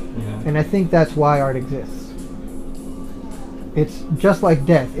 right? Yeah. And I think that's why art exists. It's just like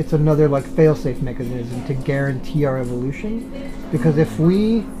death. It's another like fail-safe mechanism to guarantee our evolution. Because if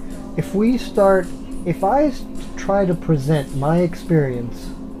I try to present my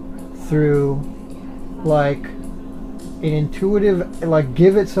experience through like an intuitive, like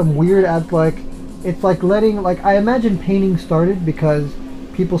give it some weird it's like letting, like I imagine painting started because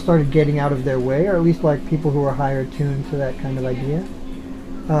people started getting out of their way, or at least like people who are higher tuned to that kind of idea.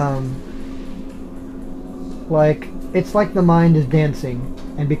 Like it's like the mind is dancing,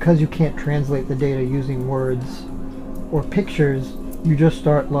 and because you can't translate the data using words or pictures, you just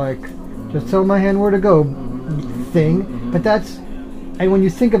start like just tell my hand where to go thing. But that's, and when you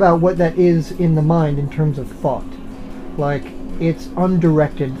think about what that is in the mind in terms of thought, like it's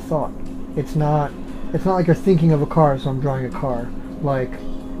undirected thought. It's not like you're thinking of a car, so I'm drawing a car, like,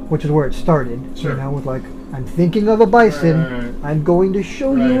 which is where it started. Sure. You know, with like, I'm thinking of a bison. Right. I'm going to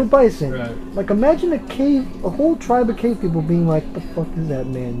show you a bison. Right. Like, imagine a whole tribe of cave people being like, "The fuck is that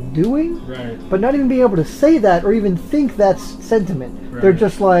man doing?" Right. But not even being able to say that or even think that's sentiment. Right. They're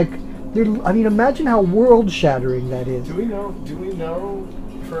just like, I mean, imagine how world-shattering that is. Do we know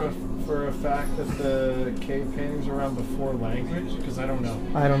for a fact that the cave paintings were around before language? Because I don't know.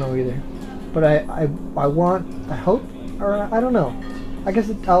 I don't know either. But I hope, or I don't know. I guess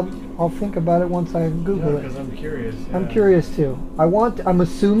I'll think about it once I Google it. Because I'm curious. Yeah. I'm curious too. I'm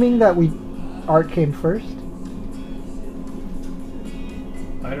assuming that art came first.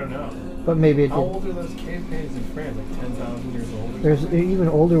 I don't know. But maybe it How did. old are those cave paintings in France? Like 10,000 years old? There's even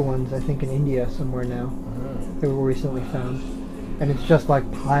older ones, I think, in India somewhere now. They were recently found. And it's just like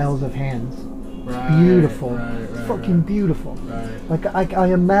piles of hands. Right, Beautiful. right, Fucking beautiful. Right. Like, I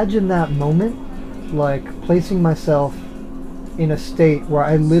imagine that moment, like, placing myself in a state where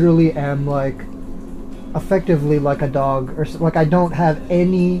I literally am, like, effectively like a dog, or like I don't have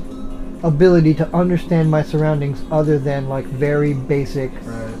any ability to understand my surroundings other than, like, very basic,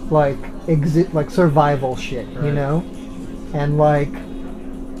 like, like survival shit, you know? And, like,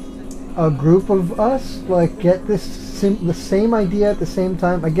 a group of us, like, get the same idea at the same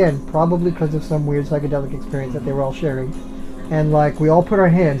time, again, probably because of some weird psychedelic experience that they were all sharing, and, like, we all put our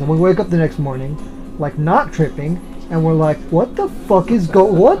hands, and we wake up the next morning, like, not tripping, and we're like, what the fuck is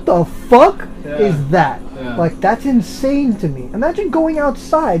what the fuck is that? Yeah. Like, that's insane to me. Imagine going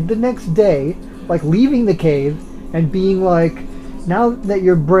outside the next day, like leaving the cave and being like, now that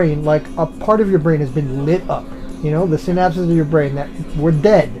your brain, like a part of your brain has been lit up, you know, the synapses of your brain that were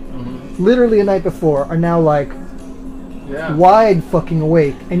dead literally a night before are now like wide fucking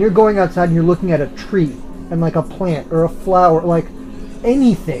awake, and you're going outside and you're looking at a tree and like a plant or a flower, like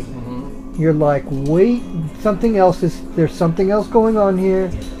anything. You're like, wait, there's something else going on here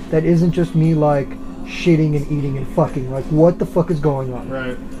that isn't just me like shitting and eating and fucking. Like, what the fuck is going on?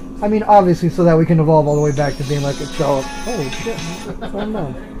 Right. I mean, obviously, so that we can evolve all the way back to being like, it's all, holy shit, my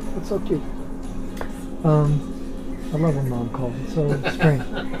mom, that's so cute. I love when mom calls, it's so strange,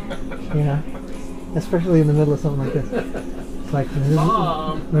 you know, especially in the middle of something like this. It's like,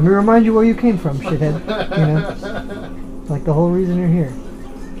 Mom. Let me remind you where you came from, shithead, you know, it's like the whole reason you're here,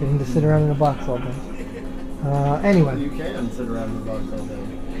 getting to sit around in a box all day. Anyway. You can sit around in a box all day.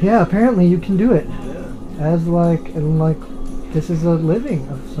 Yeah, apparently you can do it. Yeah. As like, and like, this is a living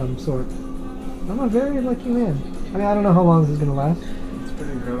of some sort. I'm a very lucky man. I mean, I don't know how long this is going to last. It's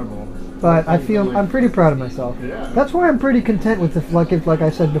pretty incredible. But I feel, I'm pretty proud of myself. Yeah. That's why I'm pretty content with if like I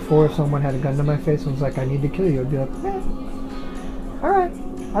said before, if someone had a gun to my face and was like, I need to kill you, I'd be like, alright.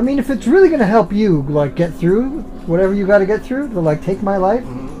 I mean, if it's really going to help you, like, get through whatever you got to get through, to like, take my life,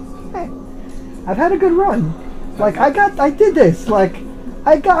 hey, I've had a good run. Like, I did this. Like,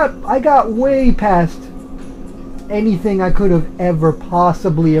 I got way past anything I could have ever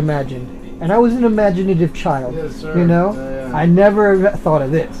possibly imagined, and I was an imaginative child. Yes, sir. You know, I never thought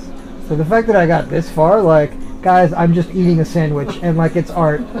of this. So the fact that I got this far, like, guys, I'm just eating a sandwich and like it's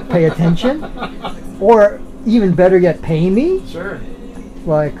art. Pay attention, or even better yet, pay me. Sure.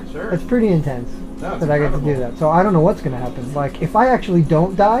 Like, it's pretty intense that I get to do that. So I don't know what's gonna happen. Like, if I actually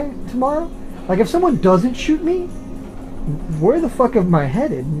don't die tomorrow, like if someone doesn't shoot me, where the fuck am I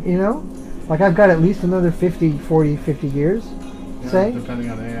headed? You know? Like, I've got at least another 50 years, say? Depending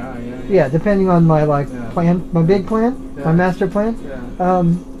on AI, Yeah, depending on my, like, plan, my big plan, my master plan. Yeah.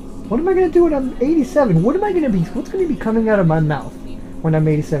 What am I going to do when I'm 87? What's going to be coming out of my mouth when I'm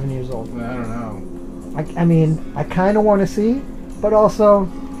 87 years old? I don't know. I mean, I kind of want to see, but also,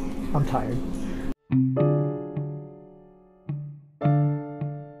 I'm tired.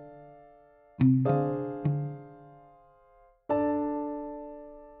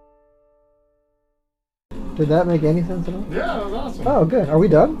 Did that make any sense at all? Yeah, that was awesome. Oh, good. Are we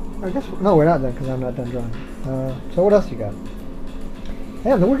done? I guess no, we're not done because I'm not done drawing. So what else you got?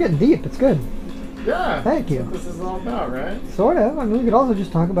 Yeah, then we're getting deep. It's good. Yeah. Thank you. That's what this is all about, right? Sort of. I mean, we could also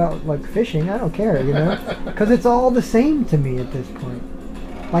just talk about like fishing. I don't care, you know, because it's all the same to me at this point.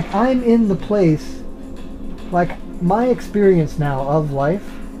 Like, I'm in the place. Like, my experience now of life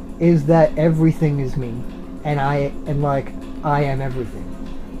is that everything is me, and I am everything.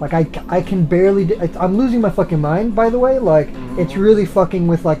 Like, I can barely... I'm losing my fucking mind, by the way. Like, it's really fucking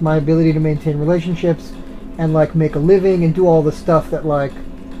with, like, my ability to maintain relationships and, like, make a living and do all the stuff that, like,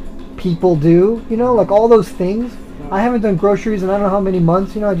 people do. You know? Like, all those things. I haven't done groceries in I don't know how many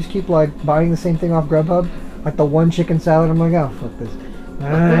months. You know, I just keep, like, buying the same thing off Grubhub. Like, the one chicken salad. I'm like, oh, fuck this.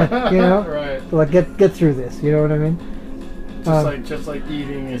 You know? Right. So, like, get through this. You know what I mean? Just like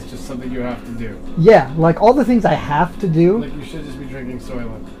eating is just something you have to do. Yeah, like all the things I have to do. Like, you should just be drinking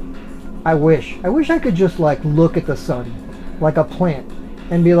Soylent. I wish I could just like look at the sun, like a plant,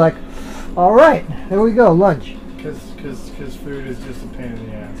 and be like, all right, there we go, lunch. Because food is just a pain in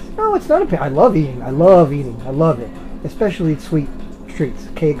the ass. No, it's not a pain. I love eating. I love it, especially sweet treats,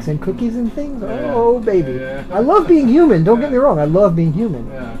 cakes and cookies and things. Yeah. Oh baby, Yeah. I love being human. Don't get me wrong. I love being human.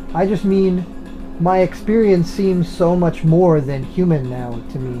 Yeah. I just mean, my experience seems so much more than human now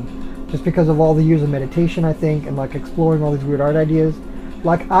to me, just because of all the years of meditation, I think, and like exploring all these weird art ideas.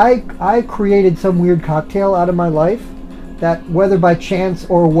 Like, I created some weird cocktail out of my life that, whether by chance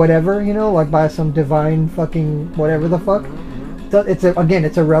or whatever, you know, like by some divine fucking whatever the fuck,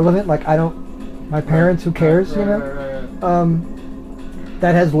 it's irrelevant. Like, my parents, who cares, you know? Right.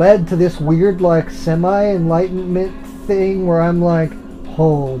 That has led to this weird, like, semi-enlightenment thing where I'm like,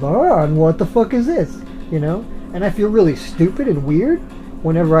 hold on, what the fuck is this? You know? And I feel really stupid and weird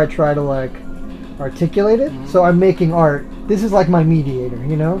whenever I try to, like, articulate it. So I'm making art. This is like my mediator,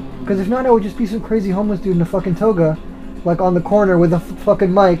 you know? Because if not, I would just be some crazy homeless dude in a fucking toga, like on the corner with a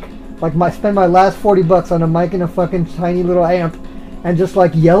fucking mic, like spend my last $40 on a mic and a fucking tiny little amp, and just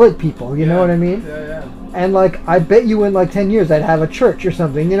like yell at people, you know what I mean? Yeah. And like, I bet you in like 10 years I'd have a church or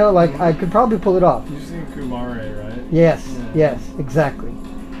something, you know? Like, I could probably pull it off. You've seen Kumare, right? Yes, exactly.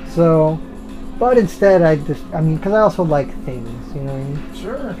 So, But instead, because I also like things, you know what I mean?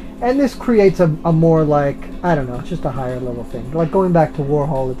 Sure. And this creates a more like, I don't know, it's just a higher level thing. Like going back to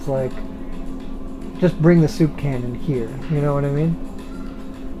Warhol, it's like, just bring the soup can in here, you know what I mean?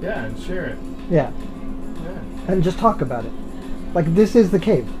 Yeah, and share it. Yeah. Yeah. And just talk about it. Like, this is the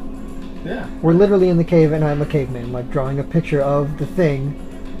cave. Yeah. We're literally in the cave, and I'm a caveman, like drawing a picture of the thing,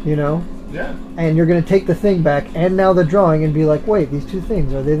 you know? Yeah. And you're going to take the thing back, and now the drawing, and be like, wait, these two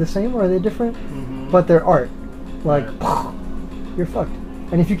things, are they the same or are they different? Mm-hmm. But they're art. Like, you're fucked.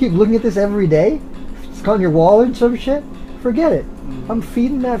 And if you keep looking at this every day, it's on your wall and some shit, forget it. Mm-hmm. I'm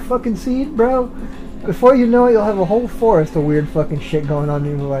feeding that fucking seed, bro. Before you know it, you'll have a whole forest of weird fucking shit going on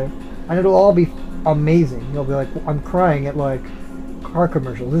in your life. And it'll all be amazing. You'll be like, I'm crying at, like, car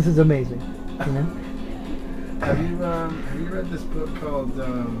commercials. This is amazing. You know? Have you read this book called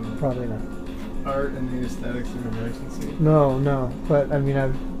Probably not. Art and the Aesthetics of Emergency? No. But, I mean,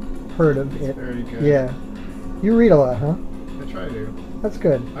 I've heard of it. It's very good. Yeah. You read a lot, huh? I try to. That's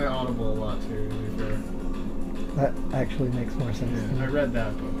good. I audible a lot, too, to be fair. That actually makes more sense to me. I read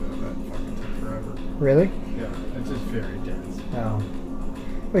that book, though. That fucking took forever. Really? Yeah, it's just very dense. Oh.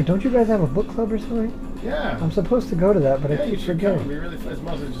 Wait, don't you guys have a book club or something? Yeah. I'm supposed to go to that, but yeah, I keep you should forgetting. come. We really, it's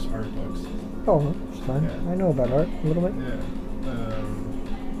mostly just art books. Oh, it's fine. Yeah. I know about art a little bit. Yeah.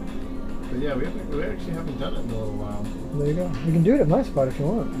 But yeah, we actually haven't done it in a little while. There you go. You can do it at my spot if you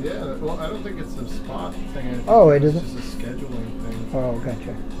want. Yeah, well, I don't think it's a spot thing. I think Oh, it it's isn't? just a scheduling thing. Oh,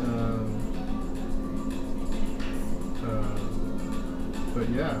 gotcha. But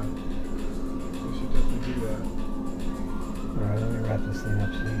yeah, we should definitely do that. Alright, let me wrap this thing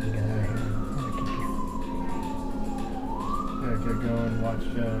up so you can get out of here. I'm gonna keep you. Yeah, get going, watch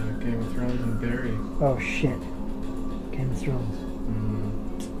Game of Thrones and Barry. Oh, shit. Game of Thrones.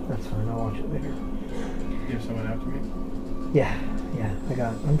 Mm. That's fine, I'll watch it later. You have someone after me? Yeah.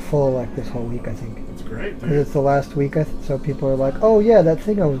 I'm full like this whole week, I think. It's great, dude. Because it's the last week, so people are like, oh yeah, that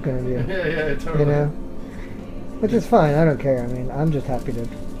thing I was gonna do. yeah, totally. You know? Which is fine, I don't care. I mean, I'm just happy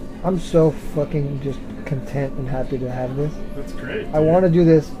I'm so fucking just content and happy to have this. That's great. I want to do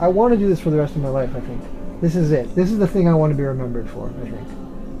this. I want to do this for the rest of my life, I think. This is it. This is the thing I want to be remembered for, I think.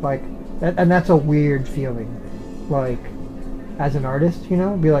 Like, and that's a weird feeling. Like, as an artist, you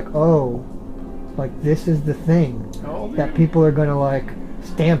know? Be like, oh, like, this is the thing that people are going to, like,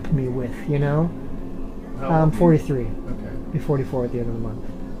 stamp me with, you know? I'm 43. Okay. Be 44 at the end of the month.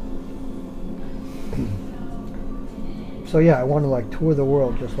 So yeah, I want to like tour the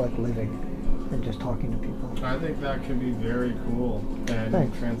world just like living and just talking to people. I think that could be very cool and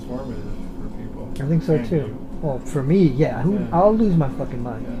Thanks. transformative for people. I think so and too. You. Well, for me, yeah. I'll lose my fucking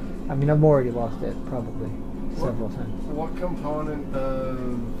mind. Yeah. I mean, I've already lost it probably several times. What component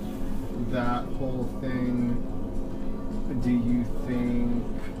of that whole thing do you think?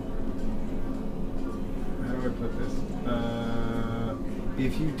 How do I put this?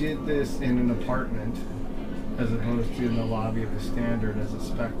 If you did this in an apartment, as opposed to in the lobby of the Standard as a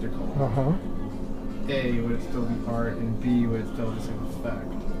spectacle, A, would it still be art, and B, would it still have the same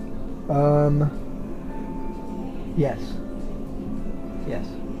effect? Yes.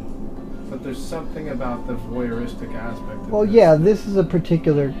 But there's something about the voyeuristic aspect of Well, this. yeah, this is a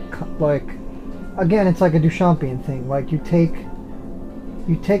particular, like, again, it's like a Duchampian thing. Like, you take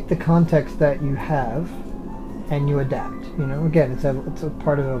the context that you have, and you adapt, you know? Again, it's a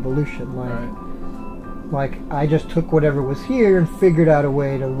part of evolution. Like, Right. Like, I just took whatever was here and figured out a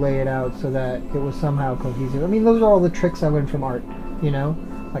way to lay it out so that it was somehow cohesive. I mean, those are all the tricks I learned from art, you know?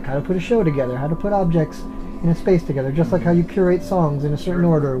 Like how to put a show together, how to put objects in a space together, just like how you curate songs in a certain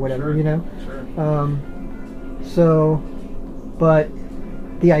order or whatever, you know? Sure. But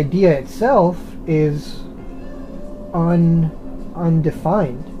the idea itself is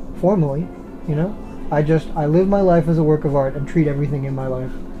undefined, formally, you know? I live my life as a work of art and treat everything in my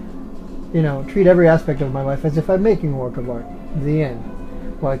life, you know, treat every aspect of my life as if I'm making a work of art. The end.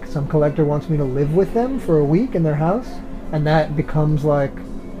 Like, some collector wants me to live with them for a week in their house, and that becomes like,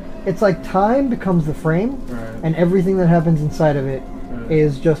 it's like time becomes the frame, and everything that happens inside of it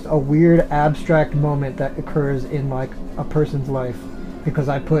is just a weird abstract moment that occurs in like a person's life, because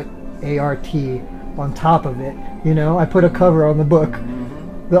I put ART on top of it, you know? I put a cover on the book.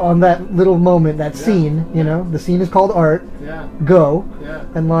 On that little moment, that scene, you know, the scene is called art. Go.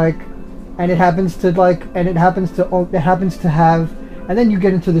 And like, and it happens to have, and then you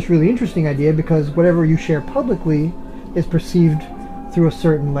get into this really interesting idea, because whatever you share publicly is perceived through a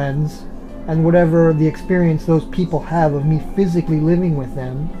certain lens, and whatever the experience those people have of me physically living with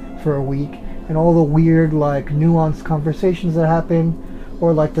them for a week, and all the weird, like, nuanced conversations that happen,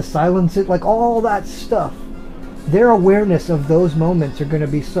 or like the silence, like all that stuff, their awareness of those moments are going to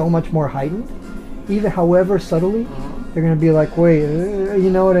be so much more heightened, even however subtly, they're going to be like, wait, you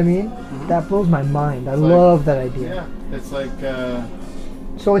know what I mean? That blows my mind. I love that idea. Yeah, it's like...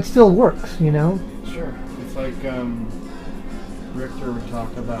 so it still works, you know? Sure. It's like Richter would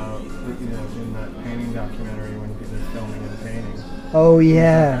talk about, you know, in that painting documentary when they're filming a painting. Oh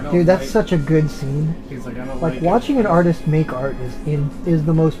yeah, like, dude, that's such a good scene. He's like, I don't like watching an artist make art is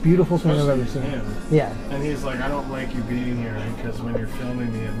the most beautiful thing I've ever seen. Him. Yeah. And he's like, I don't like you being here because when you're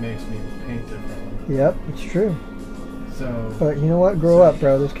filming me, it makes me paint differently. Yep, it's true. So. But you know what? Grow up,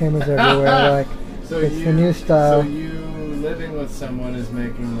 bro. There's cameras everywhere. Like, so it's the new style. So you living with someone is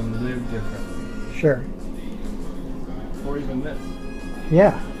making them live differently. Sure. Or even this.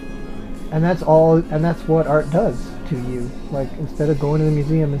 Yeah. And that's all. And that's what art does to you. Like, instead of going to the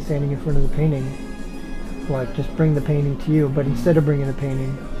museum and standing in front of the painting, like, just bring the painting to you. But instead of bringing the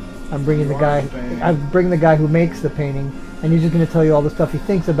painting, I'm bringing the guy. I bring the guy who makes the painting, and he's just going to tell you all the stuff he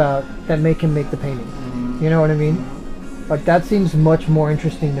thinks about that make him make the painting. You know what I mean? Like, that seems much more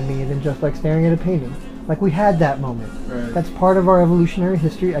interesting to me than just like staring at a painting. Like, we had that moment. Right. That's part of our evolutionary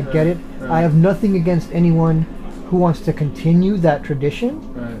history. I get it. Right. I have nothing against anyone who wants to continue that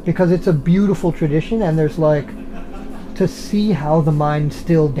tradition, because it's a beautiful tradition, and there's like, to see how the mind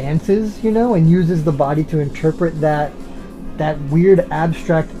still dances, you know, and uses the body to interpret that weird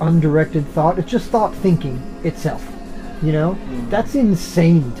abstract undirected thought. It's just thought thinking itself, you know. That's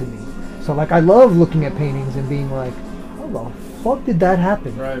insane to me. So like, I love looking at paintings and being like, how the fuck did that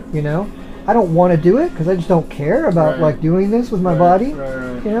happen? You know, I don't want to do it because I just don't care about like doing this with my body,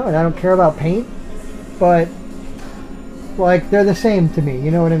 you know, and I don't care about paint, but like, they're the same to me, you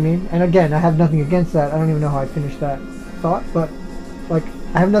know what I mean? And again, I have nothing against that. I don't even know how I finished that thought, but like,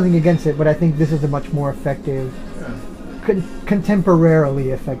 I have nothing against it, but I think this is a much more effective,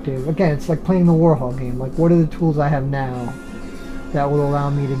 contemporarily effective. Again, it's like playing the Warhol game. Like, what are the tools I have now that will allow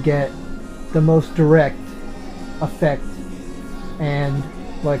me to get the most direct effect and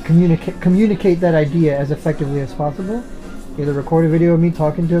like communicate that idea as effectively as possible? Either record a video of me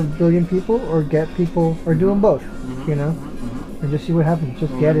talking to a billion people, or get people, or do them both, you know, and just see what happens.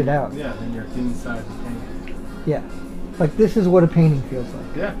 Just get it out. Yeah, then you're inside the painting. Yeah, like, this is what a painting feels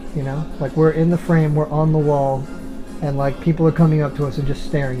like. Yeah. You know, like, we're in the frame, we're on the wall, and like, people are coming up to us and just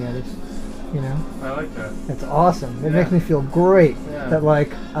staring at us. You know. I like that. It's awesome. It makes me feel great that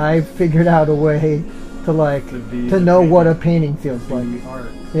like I figured out a way to like to know what a painting feels like.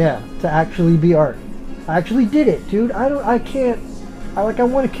 Art. Yeah, to actually be art. I actually did it, dude. I want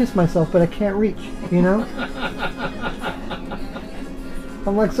to kiss myself, but I can't reach, you know?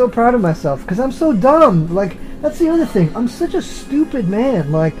 I'm like so proud of myself because I'm so dumb. Like, that's the other thing. I'm such a stupid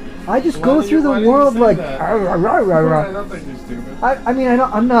man. Like, I just go through the world like I don't think you're stupid. I mean,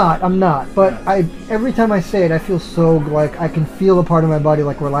 I'm not, but every time I say it, I feel so like I can feel a part of my body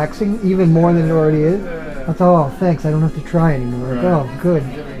like relaxing even more than it already is. I thought, oh, thanks, I don't have to try anymore. Like, oh, good.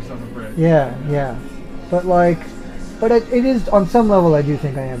 Giving yourself a break. Yeah. But like, it is, on some level, I do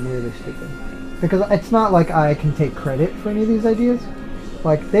think I am really stupid. Because it's not like I can take credit for any of these ideas.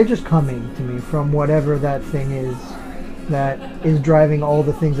 Like, they're just coming to me from whatever that thing is that is driving all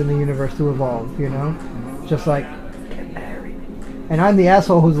the things in the universe to evolve, you know? Just like, get married. And I'm the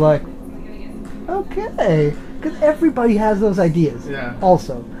asshole who's like, okay. Because everybody has those ideas. Yeah.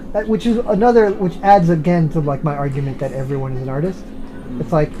 Also. Which adds again to like my argument that everyone is an artist.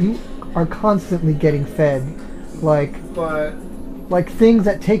 It's like, you are constantly getting fed like things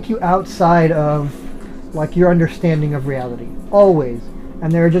that take you outside of like your understanding of reality, always.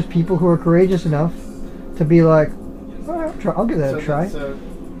 And there are just people who are courageous enough to be like, all right, I'll give that a try. So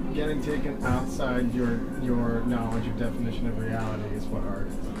getting taken outside your knowledge or definition of reality is what art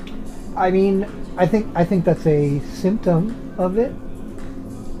is. I mean, I think that's a symptom of it,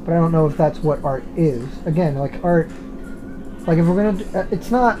 but I don't know if that's what art is. Again, like, art, like, if we're gonna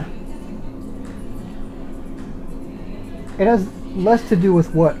it's not, it has less to do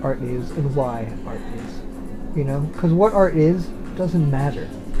with what art is and why art is, you know? Because what art is doesn't matter.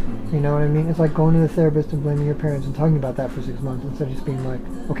 You know what I mean? It's like going to the therapist and blaming your parents and talking about that for 6 months instead of just being like,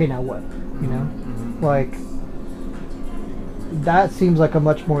 okay, now what? You know? Like, that seems like a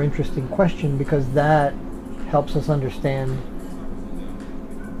much more interesting question because that helps us understand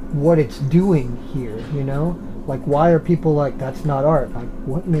what it's doing here, you know? Like, why are people like, that's not art? Like,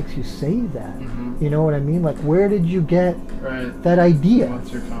 what makes you say that? You know what I mean? Like, where did you get that idea?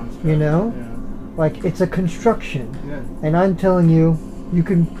 What's your concept? You know? Yeah. Like, it's a construction. Yeah. And I'm telling you, you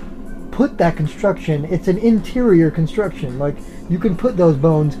can put that construction, it's an interior construction. Like, you can put those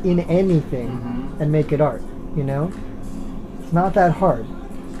bones in anything and make it art, you know? It's not that hard.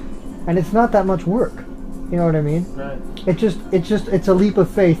 And it's not that much work. You know what I mean? Right. It's a leap of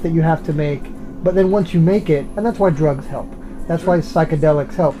faith that you have to make But then once you make it, and that's why drugs help. That's why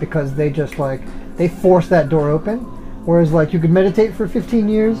psychedelics help, because they just like, they force that door open. Whereas like you could meditate for 15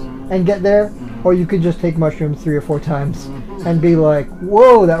 years and get there, or you could just take mushrooms 3 or 4 times and be like,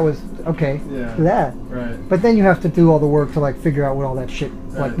 whoa, that was okay. Yeah. That. Right. But then you have to do all the work to like figure out what all that shit,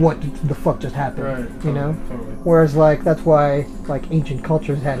 like what the fuck just happened. Right. You know? Totally. Whereas like that's why like ancient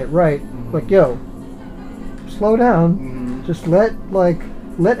cultures had it right. Like, yo, slow down. Just let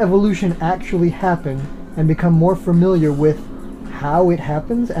evolution actually happen and become more familiar with how it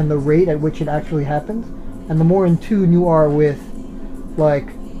happens and the rate at which it actually happens. And the more in tune you are with, like,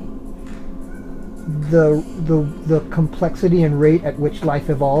 the complexity and rate at which life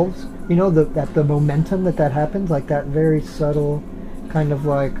evolves, you know, the momentum that happens, like that very subtle, kind of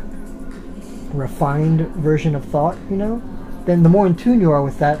like refined version of thought, you know, then the more in tune you are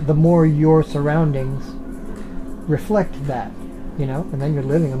with that, the more your surroundings reflect that, you know, and then you're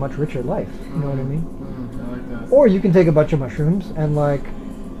living a much richer life. You know what I mean? I like that. Or you can take a bunch of mushrooms and like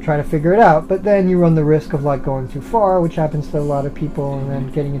try to figure it out, but then you run the risk of like going too far, which happens to a lot of people, and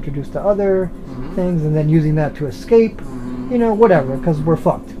then getting introduced to other things, and then using that to escape, you know, whatever, because we're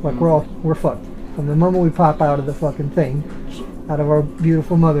fucked. Like we're fucked. From the moment we pop out of the fucking thing, out of our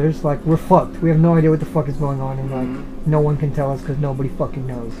beautiful mothers, like we're fucked. We have no idea what the fuck is going on, and like no one can tell us because nobody fucking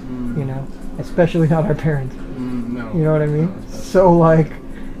knows, you know, especially not our parents. No. You know what I mean? So like,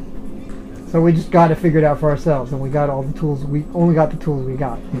 so we just got to figure it out for ourselves, and we got all the tools. We only got the tools we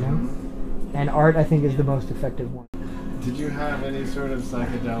got, you know. And art, I think, is the most effective one. Did you have any sort of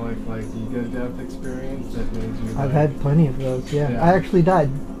psychedelic, like ego death experience that made you? I've had plenty of those. Yeah, I actually died.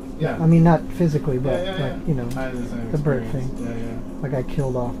 Yeah. I mean, not physically, but like, you know, I had the same the bird experience. thing. Yeah. Like I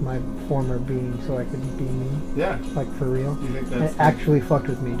killed off my former being so I could be me. Yeah. Like for real. You think It that's actually fucked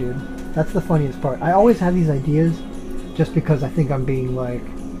with me, dude. That's the funniest part. I always have these ideas, just because I think I'm being like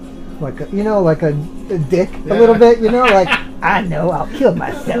a, you know, like a dick a little bit, you know, like I know I'll kill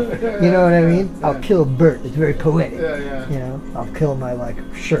myself. You know what I mean? I'll kill Bert. It's very poetic. You know, I'll kill my like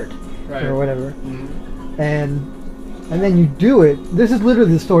shirt or whatever. And then you do it. This is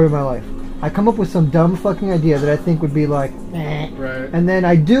literally the story of my life. I come up with some dumb fucking idea that I think would be like, and then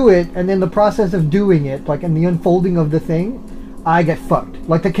I do it, and then the process of doing it, like in the unfolding of the thing, I get fucked.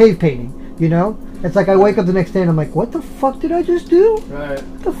 Like the cave painting, you know? It's like I wake up the next day and I'm like, what the fuck did I just do?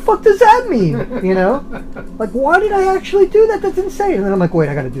 What the fuck does that mean? You know? Like, why did I actually do that? That's insane. And then I'm like, wait,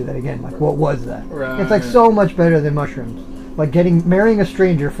 I gotta do that again. Like, what was that? It's like so much better than mushrooms. Like marrying a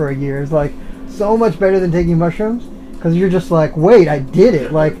stranger for a year is like so much better than taking mushrooms. Because you're just like, wait, I did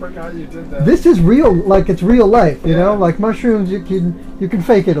it. Like, I forgot you did that. This is real. Like, it's real life. You know, like mushrooms, you can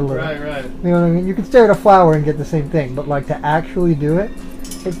fake it a little. Right. You know what I mean? You can stare at a flower and get the same thing, but like to actually do it,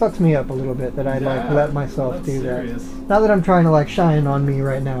 it fucks me up a little bit that I like let myself do serious. that. Not that I'm trying to like shine on me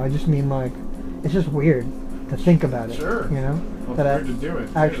right now. I just mean like, it's just weird to think about it. Sure. You know, well, that I to do it,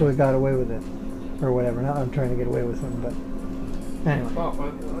 actually got away with it, or whatever. Not that I'm trying to get away with them, but. Anyway.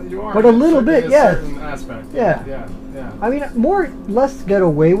 Well, you are. But a little bit, yeah. Certain aspect. Yeah. Yeah. I mean, less get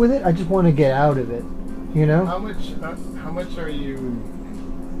away with it. I just want to get out of it. You know. How much are you?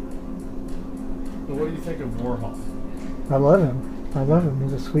 What do you think of Warhol? I love him.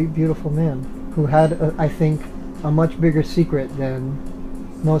 He's a sweet, beautiful man who had, I think, a much bigger secret than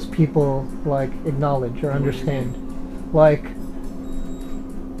most people like acknowledge or understand. Like,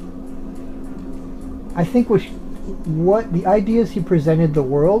 I think what the ideas he presented the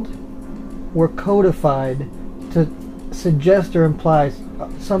world were codified to suggest or imply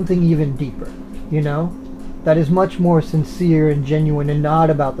something even deeper, you know, that is much more sincere and genuine and not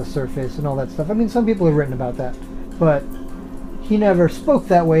about the surface and all that stuff. I mean, some people have written about that, but he never spoke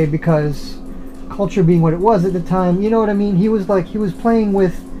that way because culture being what it was at the time, you know what I mean? He was playing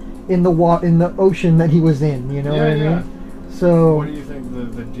with in the ocean that he was in, you know what I mean? So what do you think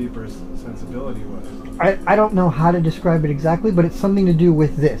the deeper sensibility was? I don't know how to describe it exactly, but it's something to do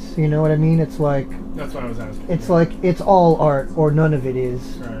with this. You know what I mean? It's like... That's what I was asking. It's like, it's all art or none of it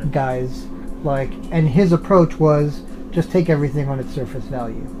is, guys. Like, and his approach was just take everything on its surface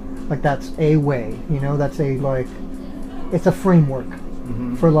value. Like, that's a way, you know? That's a, like... It's a framework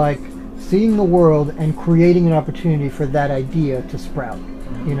for, like, seeing the world and creating an opportunity for that idea to sprout,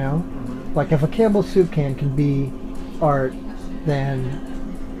 you know? Like, if a Campbell's soup can be art, then...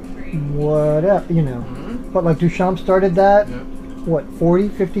 what, you know, but like Duchamp started that, what, 40,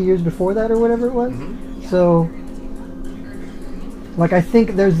 50 years before that or whatever it was? So, like, I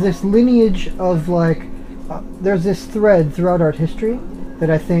think there's this lineage of, like, there's this thread throughout art history that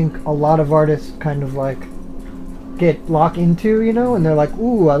I think a lot of artists kind of, like, lock into, you know, and they're like,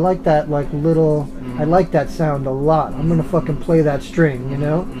 ooh, I like that, like, little, I like that sound a lot, I'm gonna fucking play that string, you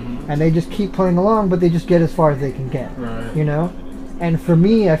know? and they just keep playing along, but they just get as far as they can get. Right. You know? And for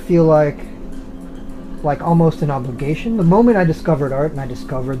me, I feel like almost an obligation. The moment I discovered art and I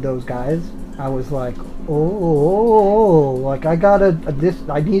discovered those guys, I was like, like I gotta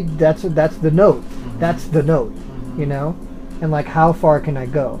that's the note. That's the note. You know? And like, how far can I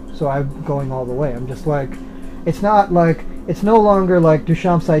go? So I'm going all the way. I'm just like, it's no longer like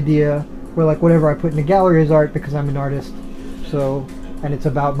Duchamp's idea where like whatever I put in the gallery is art because I'm an artist. So, and it's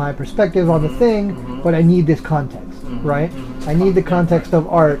about my perspective on the thing, but I need this context, right? I need the context of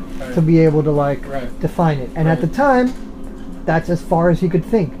art to be able to like define it. And at the time, that's as far as he could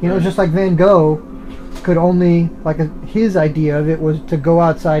think. You know, just like Van Gogh could only, like his idea of it was to go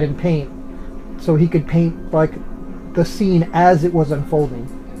outside and paint, so he could paint like the scene as it was unfolding,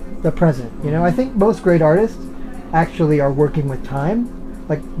 the present. You know, I think most great artists actually are working with time.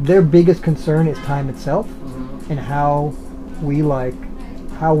 Like their biggest concern is time itself and how we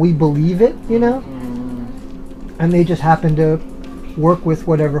believe it, you know? And they just happen to work with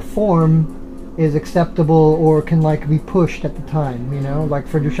whatever form is acceptable or can like be pushed at the time, you know? Like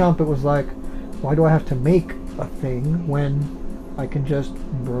for Duchamp it was like, why do I have to make a thing when I can just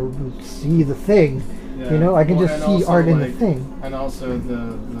see the thing? Yeah. You know, I can just see art in the thing. And also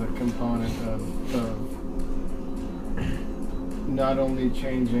the component of not only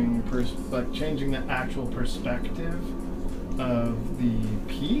changing the actual perspective of the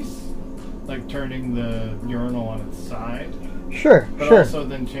piece, like turning the urinal on its side. Sure, but also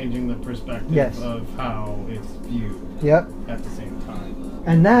then changing the perspective of how it's viewed. Yep. At the same time.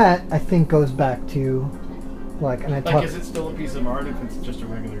 And that I think goes back to is it still a piece of art if it's just a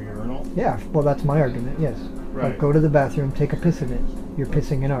regular urinal? Yeah, well that's my argument, yes. Right. Like go to the bathroom, take a piss in it. You're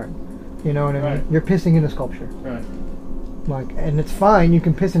pissing in art. You know what I mean? You're pissing in a sculpture. Right. Like, and it's fine, you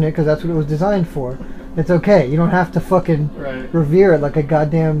can piss in it because that's what it was designed for. It's okay. You don't have to fucking revere it like a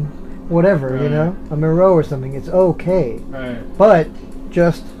goddamn whatever, you know? A Miro or something. It's okay. Right. But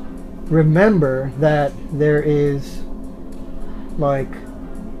just remember that there is like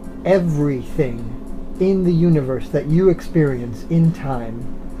everything in the universe that you experience in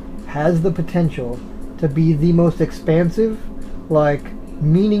time has the potential to be the most expansive, like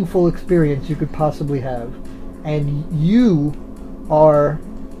meaningful experience you could possibly have, and you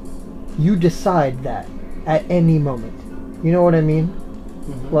decide that at any moment. You know what I mean?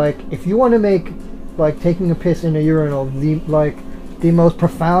 Like if you want to make like taking a piss in a urinal the most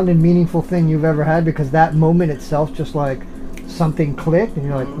profound and meaningful thing you've ever had because that moment itself just like something clicked and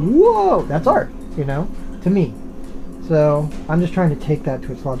you're like, whoa, that's art, you know, to me. So I'm just trying to take that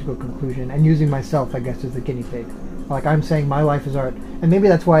to its logical conclusion and using myself, I guess, as the guinea pig. Like I'm saying my life is art, and maybe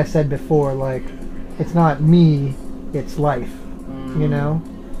that's why I said before, like it's not me, it's life, you know,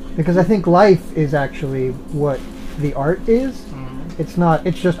 because I think life is actually what the art is. It's not,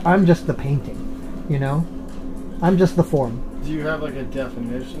 it's just, I'm just the painting, you know, I'm just the form. Do you have like a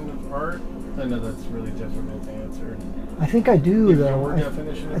definition of art? I know that's really difficult to answer. I think I do, though. Your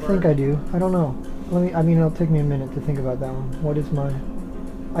definition of art? I think I do. I don't know. It'll take me a minute to think about that one. What is my...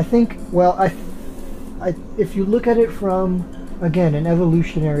 I think, well, if you look at it from, again, an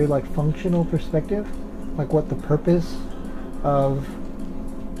evolutionary, like, functional perspective, like what the purpose of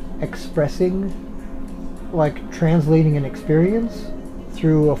expressing, like, translating an experience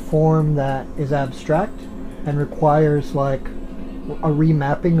through a form that is abstract and requires, like, a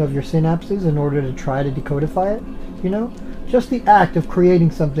remapping of your synapses in order to try to decodify it, you know? Just the act of creating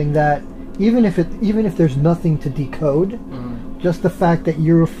something that, even if there's nothing to decode, just the fact that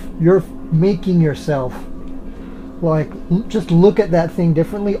you're making yourself, like, just look at that thing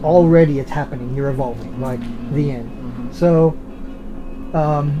differently, already it's happening, you're evolving, like, the end. So,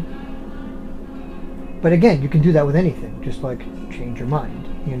 but again, you can do that with anything, just, like, change your mind,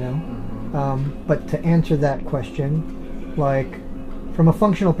 you know? But to answer that question, like, from a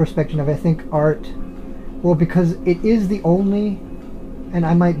functional perspective, I think art, well, because it is the only, and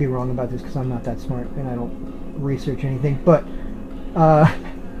I might be wrong about this because I'm not that smart and I don't research anything, but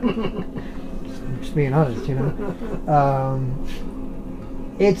just being honest, you know,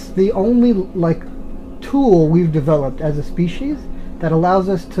 it's the only, like, tool we've developed as a species that allows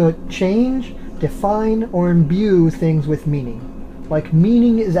us to change, define, or imbue things with meaning. Like,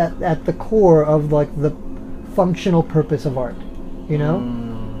 meaning is at the core of, like, the functional purpose of art, you know?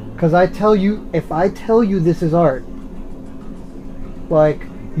 Because if I tell you this is art, like,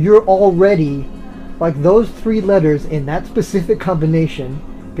 you're already, like, those three letters in that specific combination,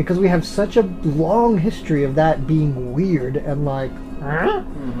 because we have such a long history of that being weird and, like,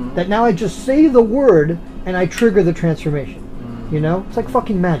 that now I just say the word and I trigger the transformation, you know? It's like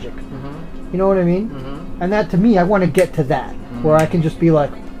fucking magic. You know what I mean? And that, to me, I want to get to that, where I can just be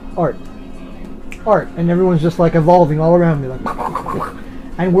like, art, and everyone's just like evolving all around me, like,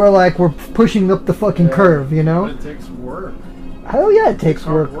 and we're pushing up the fucking curve, you know. But it takes work. Hell yeah, it takes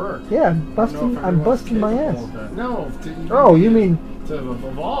work. Yeah, I'm busting my ass. No. You mean to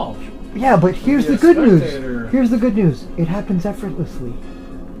evolve? Yeah, but here's the good news. Here's the good news. It happens effortlessly.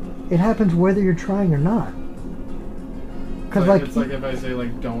 It happens whether you're trying or not. Because it's like if I say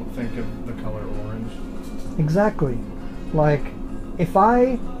don't think of the color orange. Exactly. Like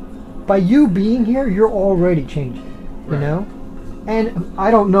by you being here, you're already changing. You know? And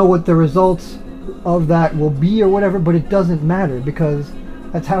I don't know what the results of that will be or whatever, but it doesn't matter because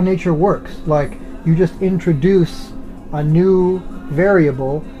that's how nature works. Like, you just introduce a new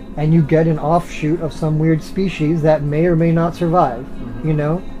variable and you get an offshoot of some weird species that may or may not survive, you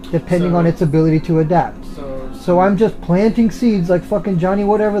know, depending on its ability to adapt. So I'm just planting seeds like fucking Johnny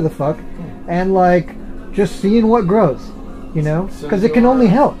whatever the fuck, and like just seeing what grows, you know, because it can only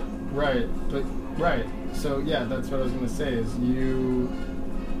help. Right. So yeah, that's what I was going to say is you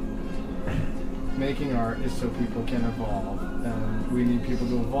making art is so people can evolve, and we need people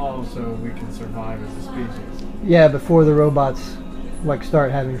to evolve so we can survive as a species. Yeah, before the robots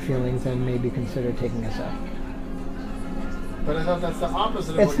start having feelings and maybe consider taking us out. But I thought that's the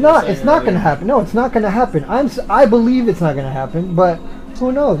opposite of it's not going to happen. No, it's not going to happen. I believe it's not going to happen, but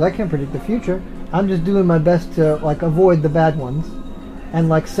who knows? I can't predict the future. I'm just doing my best to avoid the bad ones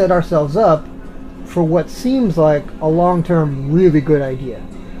and set ourselves up for what seems like a long-term really good idea.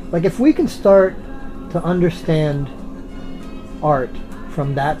 If we can start to understand art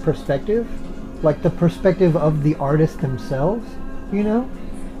from that perspective, the perspective of the artists themselves, you know,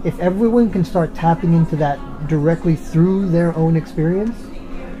 if everyone can start tapping into that directly through their own experience,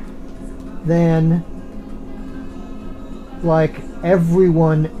 then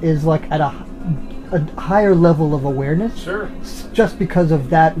everyone is at a higher level of awareness. Sure. Just because of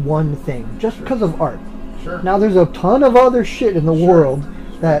that one thing, just because of art. Sure. Now there's a ton of other shit in the world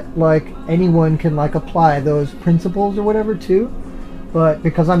that anyone can apply those principles or whatever to, but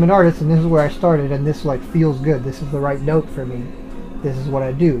because I'm an artist and this is where I started and this feels good, this is the right note for me, this is what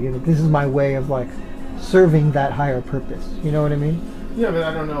I do, you know, this is my way of serving that higher purpose, you know what I mean? Yeah, but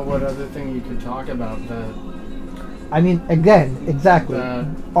I don't know what other thing you could talk about that. I mean, again, exactly.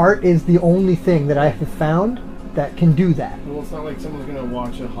 Art is the only thing that I have found that can do that. Well, it's not like someone's going to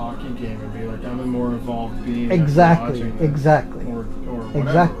watch a hockey game and be like, I'm a more evolved being. Exactly. Or whatever.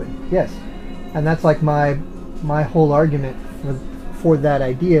 Exactly. Yes. And that's my whole argument for that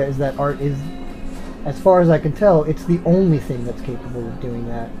idea is that art is, as far as I can tell, it's the only thing that's capable of doing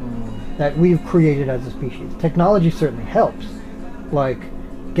that. That we've created as a species. Technology certainly helps,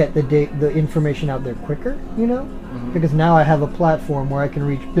 get the information out there quicker, you know? Because now I have a platform where I can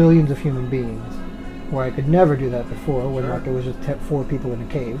reach billions of human beings, where I could never do that before, when it was just 4 people in a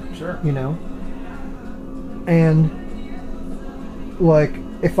cave. Sure. You know? And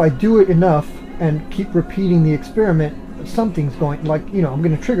if I do it enough and keep repeating the experiment, something's going, I'm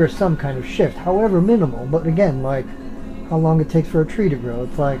going to trigger some kind of shift, however minimal. But again, how long it takes for a tree to grow.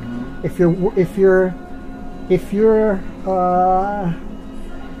 It's if you're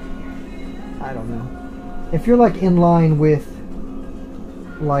I don't know. If you're in line with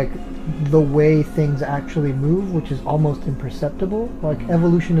the way things actually move, which is almost imperceptible,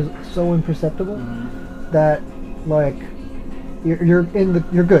 evolution is so imperceptible that you're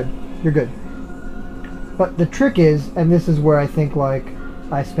good. You're good. But the trick is, and this is where I think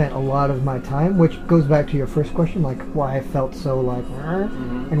I spent a lot of my time, which goes back to your first question, why I felt so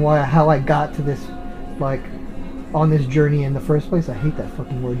and how I got to this on this journey in the first place. I hate that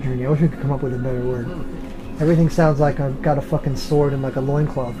fucking word journey. I wish we could come up with a better word. Everything sounds like I've got a fucking sword and a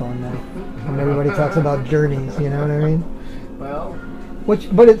loincloth on now. When everybody talks about journeys, you know what I mean? Well...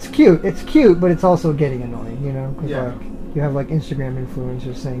 But it's cute. It's cute, but it's also getting annoying, you know? 'Cause yeah. You have Instagram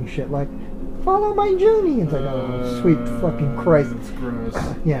influencers saying shit follow my journey. It's oh, sweet fucking Christ. It's gross.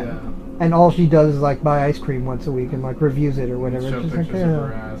 Yeah. And all she does is buy ice cream once a week and reviews it or whatever. Show She's pictures of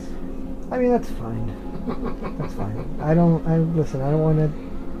her ass. I mean, that's fine. That's fine. I don't want to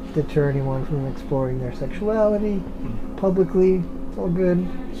deter anyone from exploring their sexuality publicly. It's all good.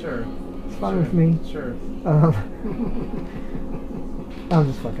 Sure. It's fine with me. Sure. I'm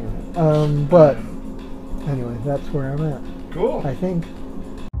just fucking around. But anyway, that's where I'm at. Cool. I think.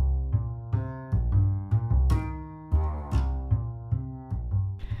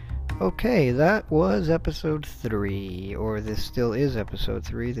 Okay, that was episode 3, or this still is episode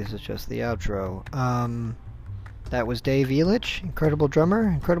 3, this is just the outro. That was Dave Elitch, incredible drummer,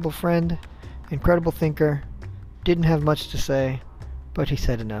 incredible friend, incredible thinker, didn't have much to say, but he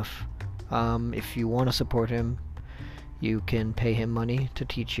said enough. If you want to support him, You can pay him money to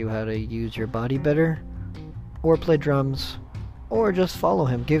teach you how to use your body better, or play drums, or just follow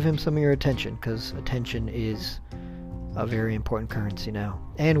him. Give him some of your attention, because attention is a very important currency now.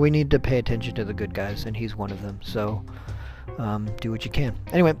 And we need to pay attention to the good guys, and he's one of them. So do what you can.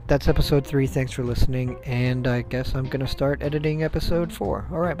 Anyway, that's episode 3. Thanks for listening, and I guess I'm going to start editing episode 4.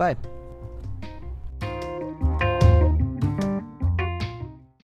 Alright, bye.